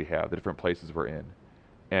connections we have, the different places we're in.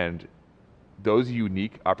 And those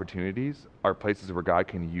unique opportunities are places where God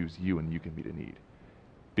can use you and you can meet a need.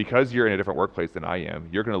 Because you're in a different workplace than I am,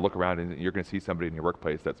 you're going to look around and you're going to see somebody in your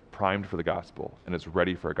workplace that's primed for the gospel and is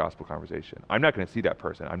ready for a gospel conversation. I'm not going to see that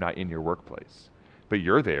person. I'm not in your workplace. But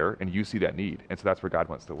you're there and you see that need. And so that's where God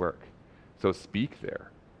wants to work. So speak there.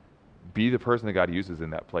 Be the person that God uses in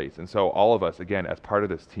that place. And so all of us, again, as part of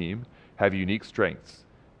this team, have unique strengths.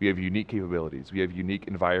 We have unique capabilities. We have unique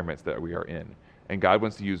environments that we are in. And God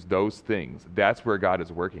wants to use those things. That's where God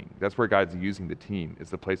is working. That's where God's using the team, is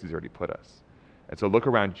the place He's already put us. And so look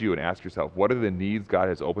around you and ask yourself, what are the needs God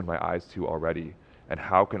has opened my eyes to already? And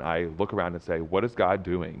how can I look around and say, what is God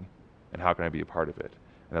doing? And how can I be a part of it?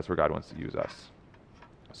 And that's where God wants to use us.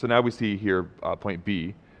 So now we see here, point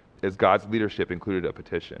B, is God's leadership included a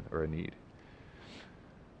petition or a need.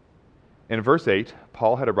 In verse 8,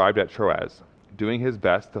 Paul had arrived at Troas, doing his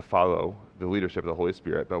best to follow the leadership of the Holy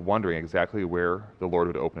Spirit, but wondering exactly where the Lord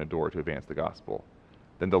would open a door to advance the gospel.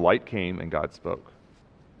 Then the light came and God spoke.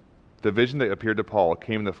 The vision that appeared to Paul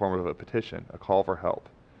came in the form of a petition, a call for help.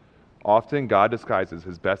 Often God disguises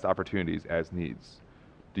his best opportunities as needs.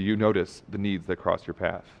 Do you notice the needs that cross your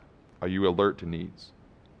path? Are you alert to needs?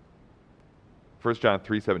 1 John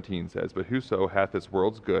 3:17 says, But whoso hath this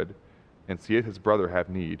world's good, and seeth his brother have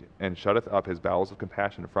need, and shutteth up his bowels of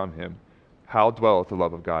compassion from him, how dwelleth the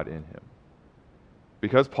love of God in him?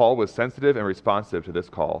 Because Paul was sensitive and responsive to this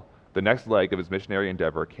call, the next leg of his missionary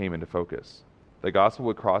endeavor came into focus. The gospel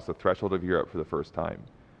would cross the threshold of Europe for the first time.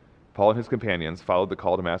 Paul and his companions followed the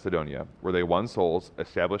call to Macedonia, where they won souls,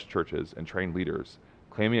 established churches, and trained leaders,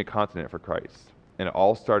 claiming a continent for Christ. And it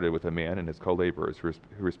all started with a man and his co-laborers who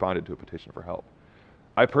responded to a petition for help.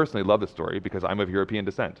 I personally love this story because I'm of European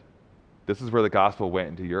descent. This is where the gospel went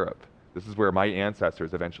into Europe. This is where my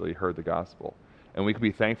ancestors eventually heard the gospel. And we can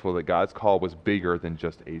be thankful that God's call was bigger than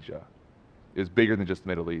just Asia. It was bigger than just the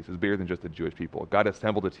Middle East. It was bigger than just the Jewish people. God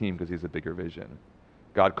assembled a team because He's a bigger vision.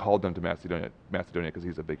 God called them to Macedonia because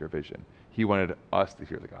He's a bigger vision. He wanted us to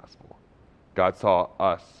hear the gospel. God saw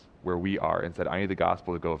us where we are and said, I need the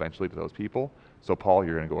gospel to go eventually to those people. So Paul,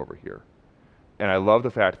 you're going to go over here. And I love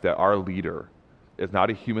the fact that our leader is not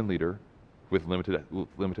a human leader with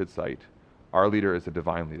limited sight. Our leader is a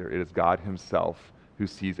divine leader. It is God Himself who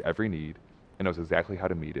sees every need and knows exactly how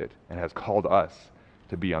to meet it and has called us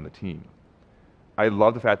to be on the team. I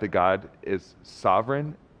love the fact that God is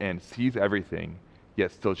sovereign and sees everything,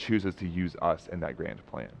 yet still chooses to use us in that grand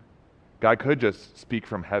plan. God could just speak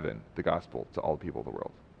from heaven the gospel to all the people of the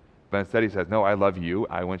world. But instead He says, no, I love you.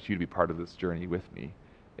 I want you to be part of this journey with me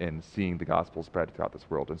in seeing the gospel spread throughout this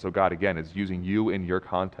world. And so God, again, is using you in your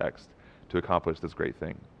context to accomplish this great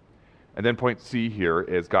thing. And then point C here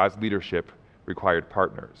is God's leadership required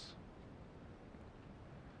partners.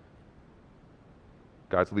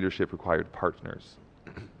 God's leadership required partners.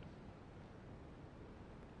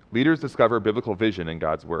 Leaders discover biblical vision in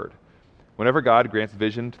God's word. Whenever God grants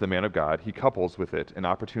vision to the man of God, He couples with it an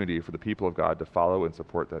opportunity for the people of God to follow and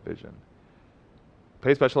support that vision.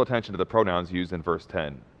 Pay special attention to the pronouns used in verse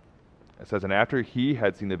 10. It says, and after he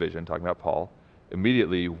had seen the vision, talking about Paul,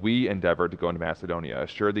 immediately we endeavored to go into Macedonia,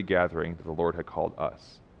 assuredly gathering that the Lord had called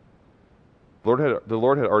us. The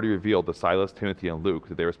Lord had already revealed to Silas, Timothy, and Luke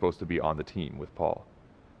that they were supposed to be on the team with Paul.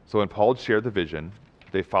 So when Paul shared the vision,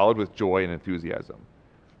 they followed with joy and enthusiasm.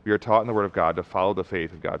 We are taught in the Word of God to follow the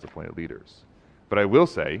faith of God's appointed leaders. But I will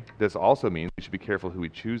say, this also means we should be careful who we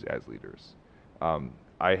choose as leaders.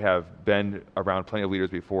 I have been around plenty of leaders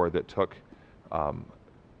before that took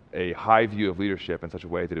a high view of leadership in such a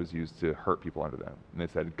way that it was used to hurt people under them. And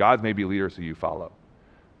they said, God may be leaders who you follow.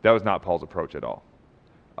 That was not Paul's approach at all.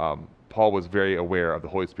 Paul was very aware of the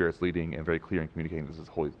Holy Spirit's leading and very clear in communicating this is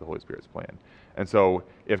the Holy Spirit's plan. And so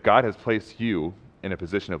if God has placed you in a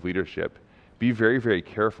position of leadership, be very, very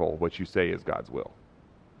careful what you say is God's will.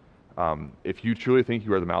 If you truly think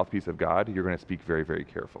you are the mouthpiece of God, you're going to speak very, very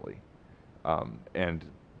carefully. And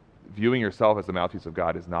viewing yourself as the mouthpiece of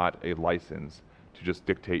God is not a license to just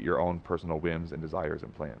dictate your own personal whims and desires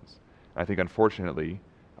and plans. And I think, unfortunately,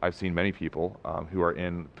 I've seen many people who are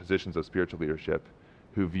in positions of spiritual leadership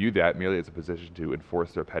who view that merely as a position to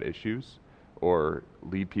enforce their pet issues or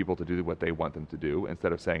lead people to do what they want them to do,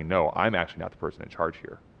 instead of saying, no, I'm actually not the person in charge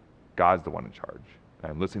here. God's the one in charge.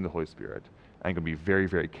 And I'm listening to the Holy Spirit. I'm going to be very,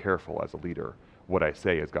 very careful as a leader what I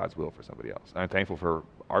say is God's will for somebody else. And I'm thankful for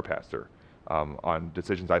our pastor on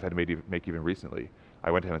decisions I've had to make even recently.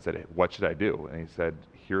 I went to him and said, hey, what should I do? And he said,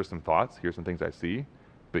 here's some thoughts, here's some things I see,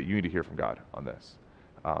 but you need to hear from God on this.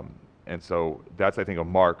 And so that's, I think, a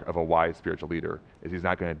mark of a wise spiritual leader, is he's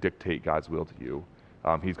not going to dictate God's will to you.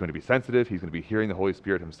 He's going to be sensitive, he's going to be hearing the Holy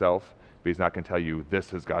Spirit himself, but he's not going to tell you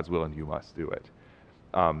this is God's will and you must do it.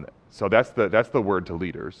 So that's the word to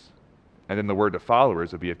leaders. And then the word to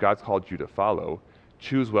followers would be, if God's called you to follow,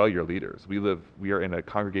 choose well your leaders. We are in a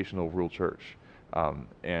congregational rule church.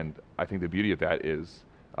 And I think the beauty of that is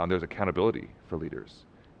there's accountability for leaders.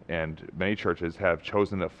 And many churches have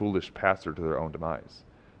chosen a foolish pastor to their own demise.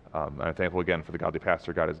 I'm thankful again for the godly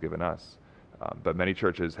pastor God has given us. But many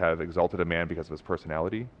churches have exalted a man because of his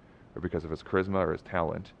personality or because of his charisma or his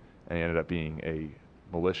talent, and he ended up being a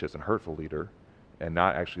malicious and hurtful leader and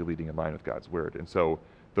not actually leading in line with God's word. And so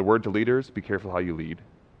the word to leaders, be careful how you lead.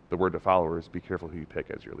 The word to followers, be careful who you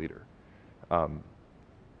pick as your leader. And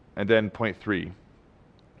then point 3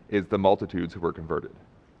 is the multitudes who were converted.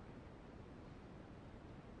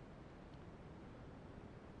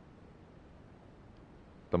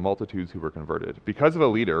 The multitudes who were converted. Because of a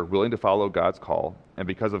leader willing to follow God's call, and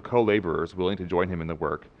because of co-laborers willing to join him in the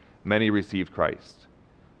work, many received Christ.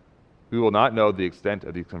 We will not know the extent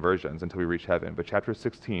of these conversions until we reach heaven, but chapter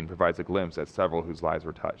 16 provides a glimpse at several whose lives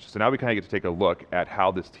were touched. So now we kind of get to take a look at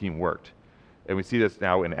how this team worked. And we see this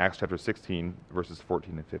now in Acts chapter 16, verses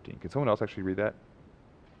 14 and 15. Can someone else actually read that?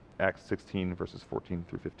 Acts 16, verses 14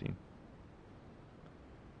 through 15.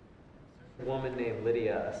 A woman named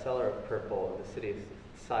Lydia, a seller of purple in the city of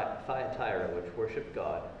Thyatira, which worshipped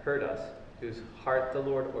God, heard us, whose heart the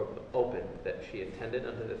Lord opened, that she attended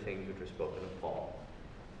unto the things which were spoken of Paul.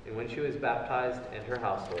 And when she was baptized and her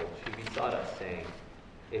household, she besought us, saying,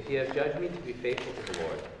 If ye have judged me to be faithful to the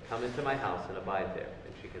Lord, come into my house and abide there.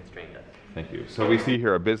 And she constrained us. Thank you. So we see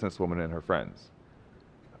here a businesswoman and her friends.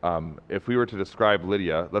 If we were to describe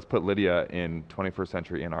Lydia, let's put Lydia in 21st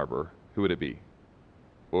century Ann Arbor, who would it be?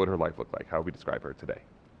 What would her life look like? How would we describe her today?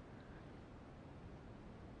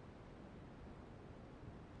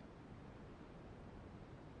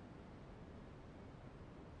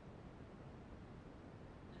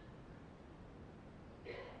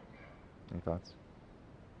 Any thoughts?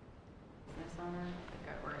 Business owner,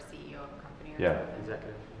 or a CEO of a company or Yeah. something.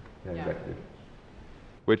 Executive. Yeah, Yeah. executive.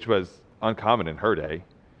 Which was uncommon in her day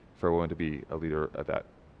for a woman to be a leader at that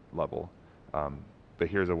level. But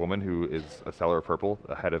here's a woman who is a seller of purple,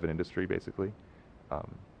 a head of an industry basically,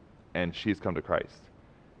 and she's come to Christ.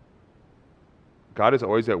 God is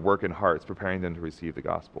always at work in hearts, preparing them to receive the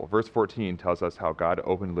gospel. Verse 14 tells us how God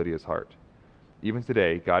opened Lydia's heart. Even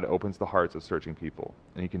today, God opens the hearts of searching people,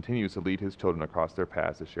 and he continues to lead his children across their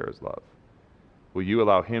paths to share his love. Will you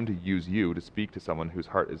allow him to use you to speak to someone whose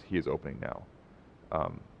heart he is opening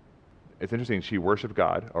now? It's interesting, she worshiped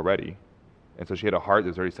God already, and so she had a heart that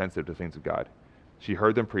was very sensitive to things of God. She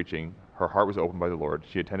heard them preaching, her heart was opened by the Lord,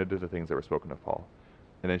 she attended to the things that were spoken of Paul,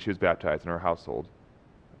 and then she was baptized in her household.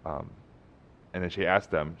 And then she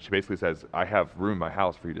asked them, she basically says, I have room in my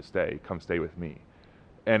house for you to stay, come stay with me.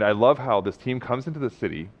 And I love how this team comes into the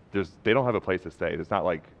city. They don't have a place to stay. It's not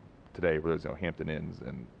like today where there's Hampton Inns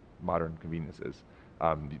and modern conveniences.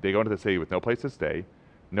 They go into the city with no place to stay.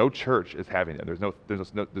 No church is having them.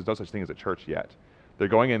 There's no such thing as a church yet. They're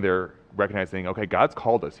going in there recognizing, okay, God's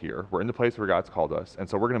called us here. We're in the place where God's called us, and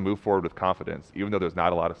so we're going to move forward with confidence, even though there's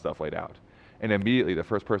not a lot of stuff laid out. And immediately, the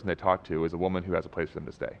first person they talk to is a woman who has a place for them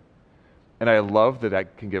to stay. And I love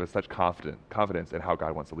that can give us such confidence in how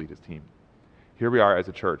God wants to lead his team. Here we are as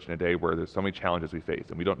a church in a day where there's so many challenges we face,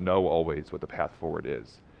 and we don't know always what the path forward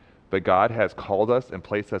is. But God has called us and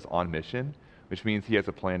placed us on mission, which means he has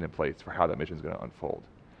a plan in place for how that mission is going to unfold.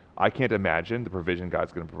 I can't imagine the provision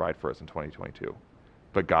God's going to provide for us in 2022.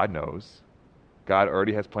 But God knows. God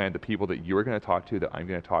already has planned the people that you're going to talk to, that I'm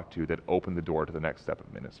going to talk to, that open the door to the next step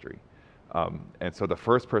of ministry. And so the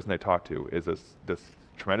first person they talk to is this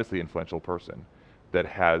tremendously influential person that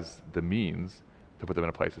has the means to put them in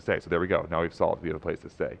a place to stay. So there we go. Now we've solved. We have a place to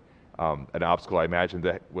stay. An obstacle I imagine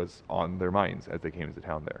that was on their minds as they came into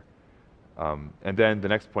town there. And then the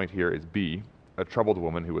next point here is B, a troubled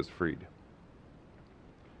woman who was freed.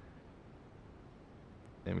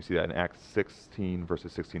 And we see that in Acts 16,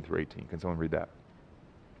 verses 16 through 18. Can someone read that?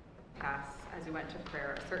 As we went to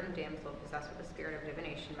prayer, a certain damsel possessed with the spirit of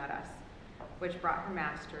divination met us, which brought her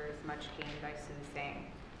masters much gain by soothsaying.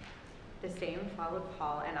 The same followed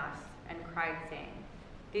Paul and us, and cried, saying,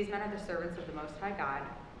 These men are the servants of the Most High God,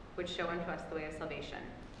 which show unto us the way of salvation.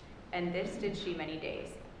 And this did she many days.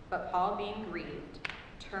 But Paul, being grieved,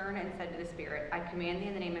 turned and said to the spirit, I command thee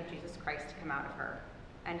in the name of Jesus Christ to come out of her.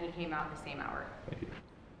 And he came out the same hour. Thank you.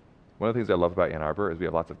 One of the things I love about Ann Arbor is we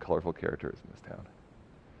have lots of colorful characters in this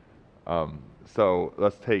town. So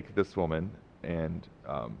let's take this woman, and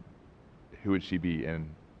who would she be in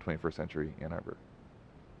 21st century Ann Arbor?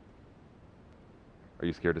 Are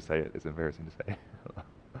you scared to say it? It's embarrassing to say.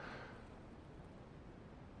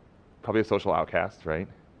 Probably a social outcast, right?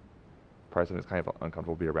 Probably something that's kind of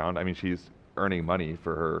uncomfortable to be around. I mean, she's earning money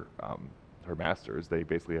for her masters. They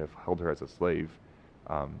basically have held her as a slave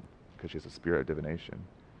because she has a spirit of divination.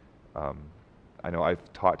 I know I've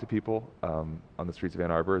taught to people on the streets of Ann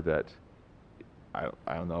Arbor that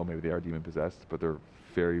I don't know, maybe they are demon possessed, but they're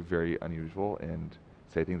very, very unusual and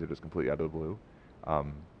say things that are just completely out of the blue.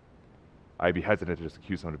 I'd be hesitant to just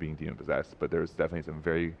accuse someone of being demon possessed, but there's definitely some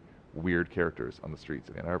very weird characters on the streets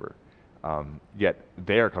of Ann Arbor. Yet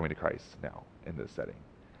they are coming to Christ now in this setting.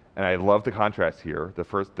 And I love the contrast here.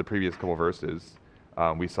 The previous couple verses,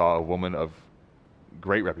 we saw a woman of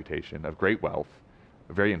great reputation, of great wealth,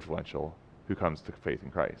 very influential, who comes to faith in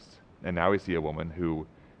Christ. And now we see a woman who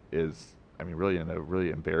is, I mean, really in a really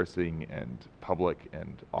embarrassing and public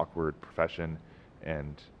and awkward profession,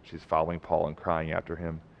 and she's following Paul and crying after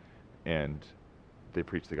him, and they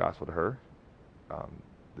preach the gospel to her.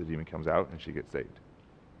 The demon comes out and she gets saved.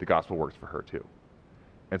 The gospel works for her too.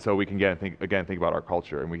 And so we can think about our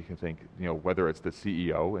culture, and we can think, whether it's the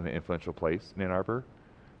CEO in an influential place in Ann Arbor,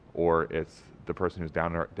 or it's the person who's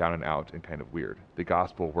down and out and kind of weird. The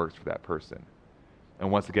gospel works for that person.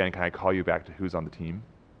 And once again, can I call you back to who's on the team?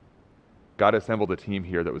 God assembled a team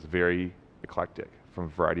here that was very eclectic from a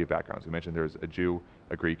variety of backgrounds. We mentioned there's a Jew,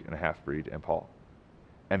 a Greek, and a half-breed, and Paul.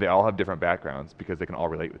 And they all have different backgrounds because they can all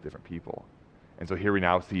relate with different people. And so here we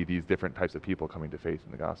now see these different types of people coming to faith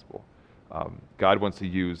in the gospel. God wants to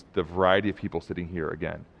use the variety of people sitting here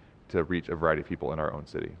again to reach a variety of people in our own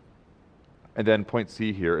city. And then point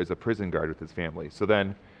C here is a prison guard with his family. So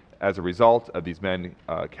then, as a result of these men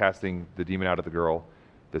casting the demon out of the girl,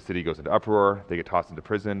 the city goes into uproar, they get tossed into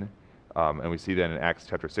prison, and we see then in Acts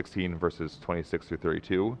chapter 16, verses 26 through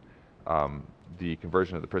 32, the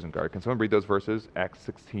conversion of the prison guard. Can someone read those verses? Acts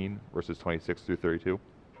 16, verses 26 through 32.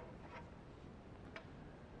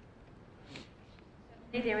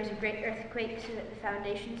 There was a great earthquake, so that the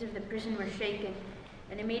foundations of the prison were shaken,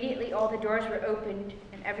 and immediately all the doors were opened,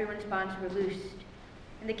 and everyone's bonds were loosed.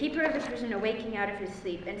 And the keeper of the prison, awaking out of his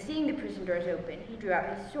sleep, and seeing the prison doors open, he drew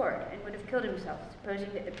out his sword, and would have killed himself,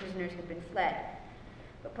 supposing that the prisoners had been fled.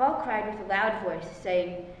 But Paul cried with a loud voice,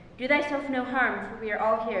 saying, "Do thyself no harm, for we are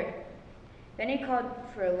all here." Then he called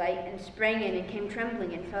for a light, and sprang in, and came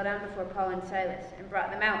trembling, and fell down before Paul and Silas, and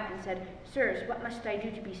brought them out, and said, "Sirs, what must I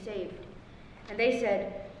do to be saved?" And they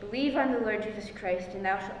said, "Believe on the Lord Jesus Christ, and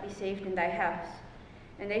thou shalt be saved in thy house."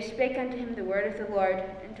 And they spake unto him the word of the Lord,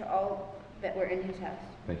 and to all that were in his house.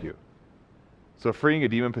 Thank you. So freeing a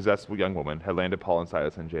demon-possessed young woman had landed Paul and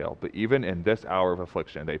Silas in jail, but even in this hour of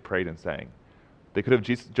affliction, they prayed and sang. They could have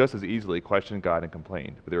just as easily questioned God and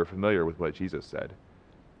complained, but they were familiar with what Jesus said.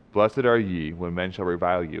 "Blessed are ye when men shall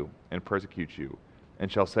revile you and persecute you,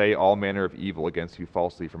 and shall say all manner of evil against you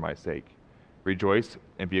falsely for my sake. Rejoice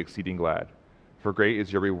and be exceeding glad, for great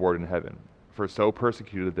is your reward in heaven. For so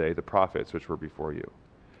persecuted they the prophets which were before you."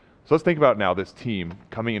 So let's think about now this team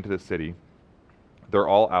coming into this city. They're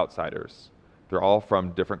all outsiders. They're all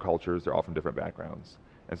from different cultures. They're all from different backgrounds.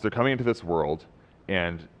 And so they're coming into this world,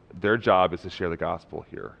 and their job is to share the gospel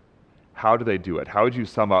here. How do they do it? How would you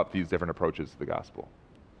sum up these different approaches to the gospel?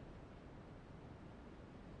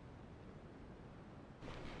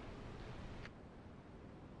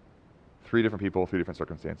 Three different people, three different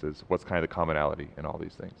circumstances. What's kind of the commonality in all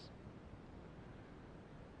these things?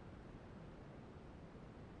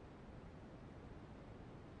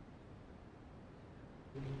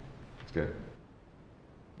 That's good.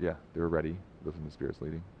 Yeah, they were ready. Listening to the Spirit's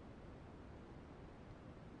leading.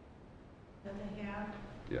 That they have.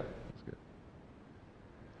 Yeah, that's good.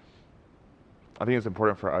 I think it's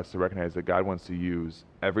important for us to recognize that God wants to use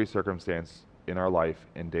every circumstance in our life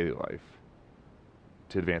and daily life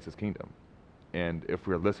to advance His kingdom. And if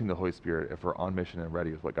we're listening to the Holy Spirit, if we're on mission and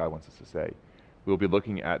ready with what God wants us to say, we'll be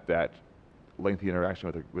looking at that lengthy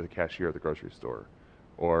interaction with a cashier at the grocery store,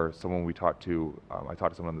 or someone we talked to. I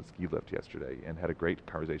talked to someone on the ski lift yesterday and had a great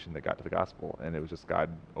conversation that got to the gospel, and it was just God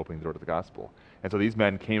opening the door to the gospel. And so these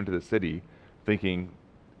men came to the city thinking,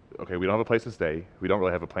 okay, we don't have a place to stay, we don't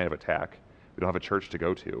really have a plan of attack, we don't have a church to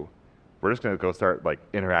go to, we're just going to go start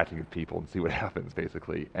interacting with people and see what happens,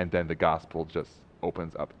 basically. And then the gospel just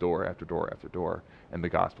opens up door after door after door, and the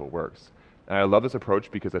gospel works. And I love this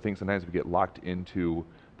approach because I think sometimes we get locked into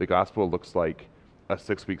the gospel looks like a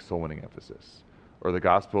 6-week soul winning emphasis, or the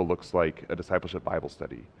gospel looks like a discipleship Bible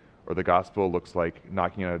study, or the gospel looks like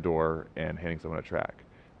knocking on a door and handing someone a tract.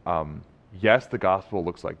 Yes, the gospel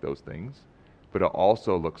looks like those things, but it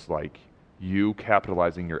also looks like you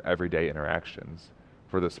capitalizing your everyday interactions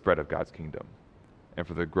for the spread of God's kingdom and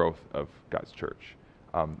for the growth of God's church.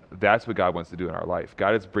 That's what God wants to do in our life.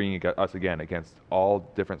 God is bringing us again against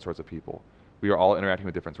all different sorts of people. We are all interacting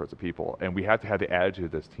with different sorts of people, and we have to have the attitude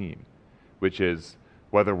of this team, which is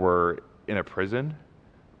whether we're in a prison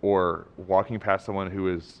or walking past someone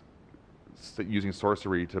who is using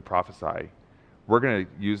sorcery to prophesy, we're going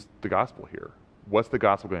to use the gospel here. What's the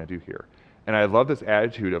gospel going to do here? And I love this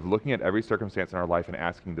attitude of looking at every circumstance in our life and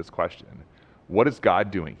asking this question: what is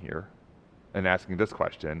God doing here? And asking this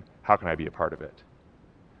question: how can I be a part of it?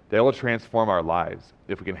 That will transform our lives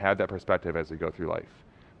if we can have that perspective as we go through life.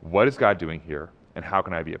 What is God doing here, and how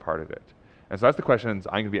can I be a part of it? And so that's the questions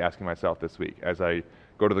I'm going to be asking myself this week as I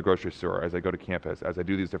go to the grocery store, as I go to campus, as I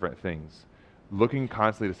do these different things, looking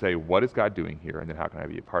constantly to say, what is God doing here, and then how can I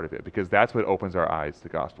be a part of it? Because that's what opens our eyes to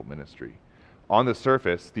gospel ministry. On the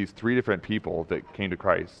surface, these three different people that came to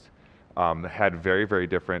Christ had very, very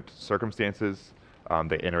different circumstances.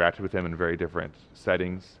 They interacted with him in very different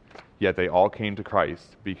settings, yet they all came to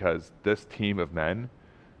Christ because this team of men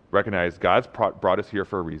recognized God's brought us here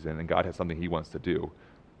for a reason, and God has something he wants to do.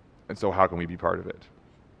 And so how can we be part of it?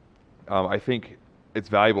 I think it's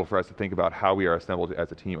valuable for us to think about how we are assembled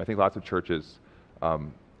as a team. I think lots of churches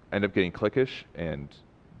end up getting cliquish and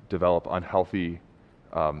develop unhealthy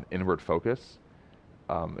inward focus.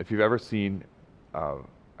 If you've ever seen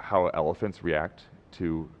how elephants react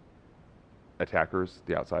to attackers,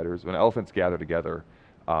 the outsiders, when elephants gather together,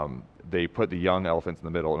 they put the young elephants in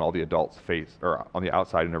the middle and all the adults on the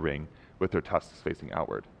outside in a ring with their tusks facing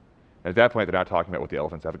outward. And at that point, they're not talking about what the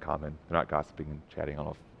elephants have in common. They're not gossiping and chatting. I don't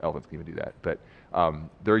know if elephants can even do that. But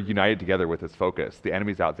they're united together with this focus. The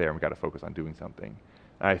enemy's out there, and we've got to focus on doing something.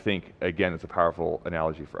 And I think, again, it's a powerful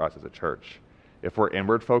analogy for us as a church. If we're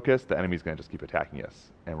inward focused, the enemy's going to just keep attacking us,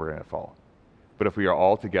 and we're going to fall. But if we are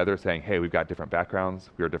all together saying, hey, we've got different backgrounds,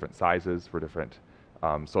 we are different sizes, we're different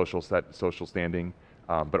social standing,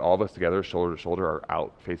 but all of us together, shoulder to shoulder, are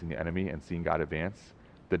out facing the enemy and seeing God advance,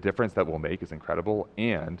 the difference that we'll make is incredible,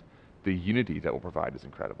 and the unity that will provide is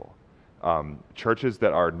incredible. Churches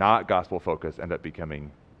that are not gospel focused end up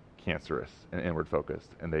becoming cancerous and inward focused,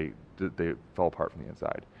 and they fall apart from the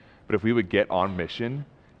inside. But if we would get on mission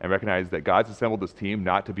and recognize that God's assembled this team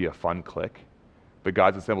not to be a fun clique, but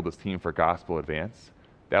God's assembled this team for gospel advance,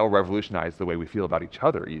 that will revolutionize the way we feel about each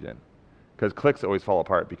other even. Because cliques always fall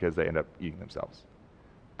apart because they end up eating themselves.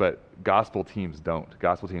 But gospel teams don't.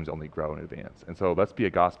 Gospel teams only grow and advance. And so let's be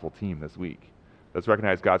a gospel team this week. Let's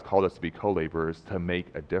recognize God's called us to be co-laborers to make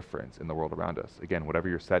a difference in the world around us. Again, whatever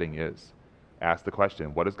your setting is, ask the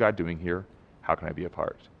question, what is God doing here? How can I be a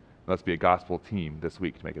part? And let's be a gospel team this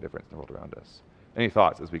week to make a difference in the world around us. Any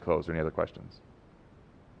thoughts as we close, or any other questions?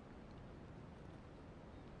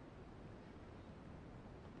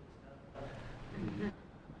 In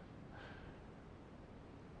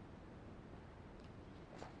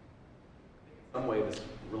some way, this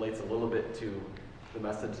relates a little bit to the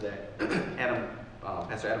message that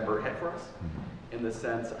Pastor Adam Bird had for us, in the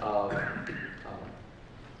sense of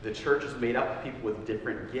the church is made up of people with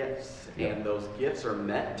different gifts, and those gifts are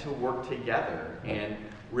meant to work together. And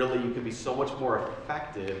really, you can be so much more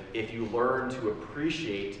effective if you learn to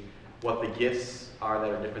appreciate what the gifts are that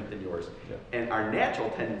are different than yours. And our natural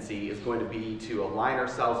tendency is going to be to align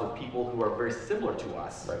ourselves with people who are very similar to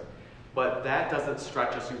us. Right. But that doesn't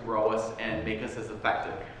stretch us and grow us and make us as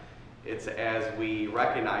effective. It's as we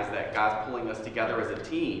recognize that God's pulling us together as a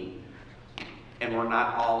team, and we're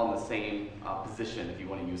not all in the same position, if you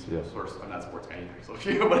want to use source. I'm not a sports guy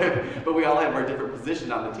either, but we all have our different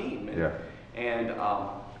position on the team. And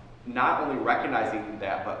not only recognizing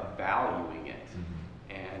that, but valuing it.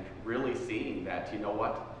 And really seeing that, you know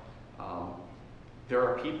what, there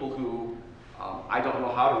are people who I don't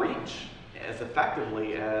know how to reach as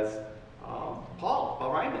effectively as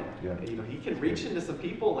Paul Ryman. You know, he can reach into some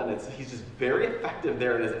people, and he's just very effective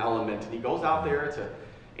there in his element. And he goes out there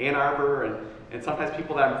to Ann Arbor, and sometimes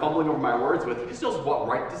people that I'm fumbling over my words with, he just knows what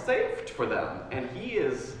right to say for them. And he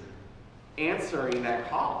is answering that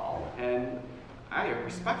call, and I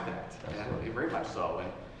respect that, very much so.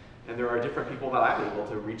 And there are different people that I'm able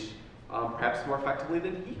to reach perhaps more effectively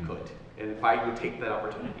than he could, and if I would take that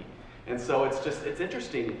opportunity. And so it's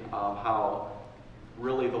interesting how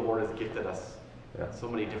really the Lord has gifted us so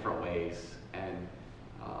many different ways, and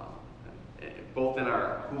both in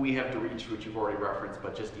our who we have to reach, which you've already referenced,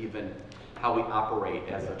 but just even how we operate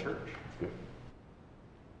as a church.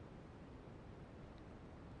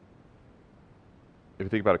 If you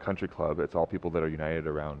think about a country club, it's all people that are united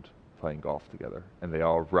around playing golf together, and they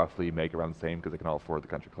all roughly make around the same because they can all afford the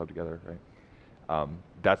country club together, right?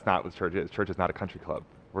 That's not what church is. Church is not a country club.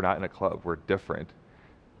 We're not in a club. We're different.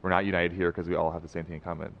 We're not united here because we all have the same thing in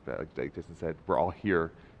common. But like Jason said, we're all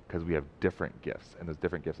here because we have different gifts, and those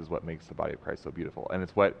different gifts is what makes the body of Christ so beautiful, and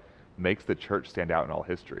it's what makes the church stand out in all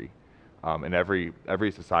history. In every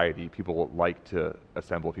society, people like to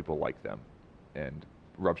assemble people like them, and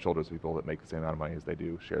rub shoulders with people that make the same amount of money as they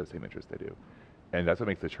do, share the same interests they do, and that's what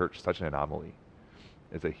makes the church such an anomaly.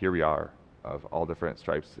 Is that here we are, of all different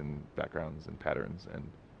stripes and backgrounds and patterns, and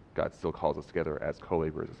God still calls us together as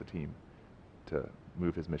co-laborers, as a team, to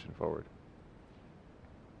move His mission forward.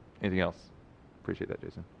 Anything else? Appreciate that,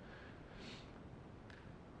 Jason.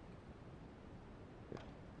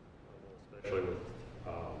 Especially with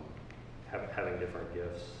having different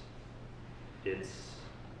gifts, it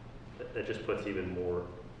just puts even more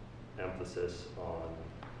emphasis on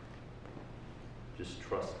just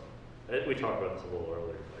trust. We talked about this a little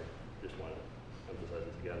earlier, but I just wanted to emphasize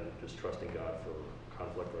this again, just trusting God for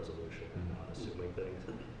conflict resolution and not assuming things.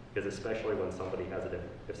 Because especially when somebody has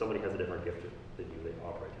if somebody has a different gift than you, they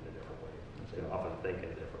operate in a different way. They often think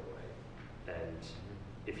in a different way. And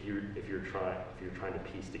if you're trying to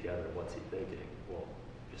piece together what's he thinking, well,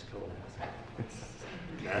 just go and ask him.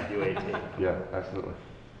 It's Matthew 18. Yeah, absolutely.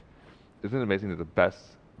 Isn't it amazing that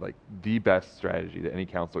the best strategy that any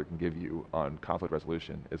counselor can give you on conflict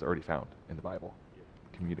resolution is already found in the Bible?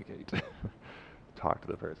 Yeah. Communicate. Talk to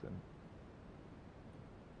the person.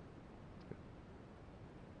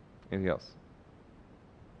 Anything else?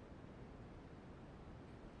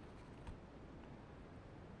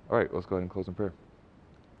 All right, let's go ahead and close in prayer.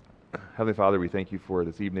 Heavenly Father, we thank you for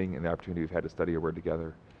this evening and the opportunity we've had to study your word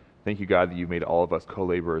together. Thank you, God, that you've made all of us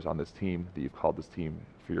co-laborers on this team, that you've called this team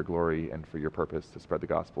for your glory and for your purpose to spread the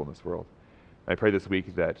gospel in this world. And I pray this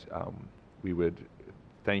week that we would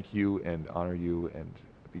thank you and honor you and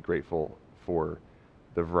be grateful for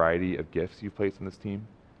the variety of gifts you've placed in this team.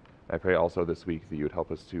 I pray also this week that you would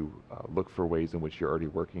help us to look for ways in which you're already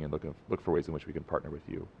working and look for ways in which we can partner with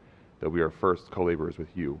you, that we are first co-laborers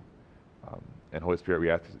with you. And Holy Spirit, we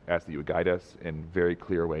ask that you would guide us in very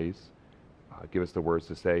clear ways, give us the words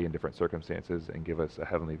to say in different circumstances, and give us a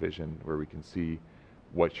heavenly vision where we can see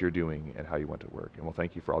what you're doing and how you want to work. And we'll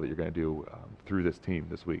thank you for all that you're going to do through this team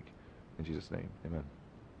this week. In Jesus' name, amen.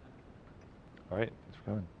 All right, thanks for coming.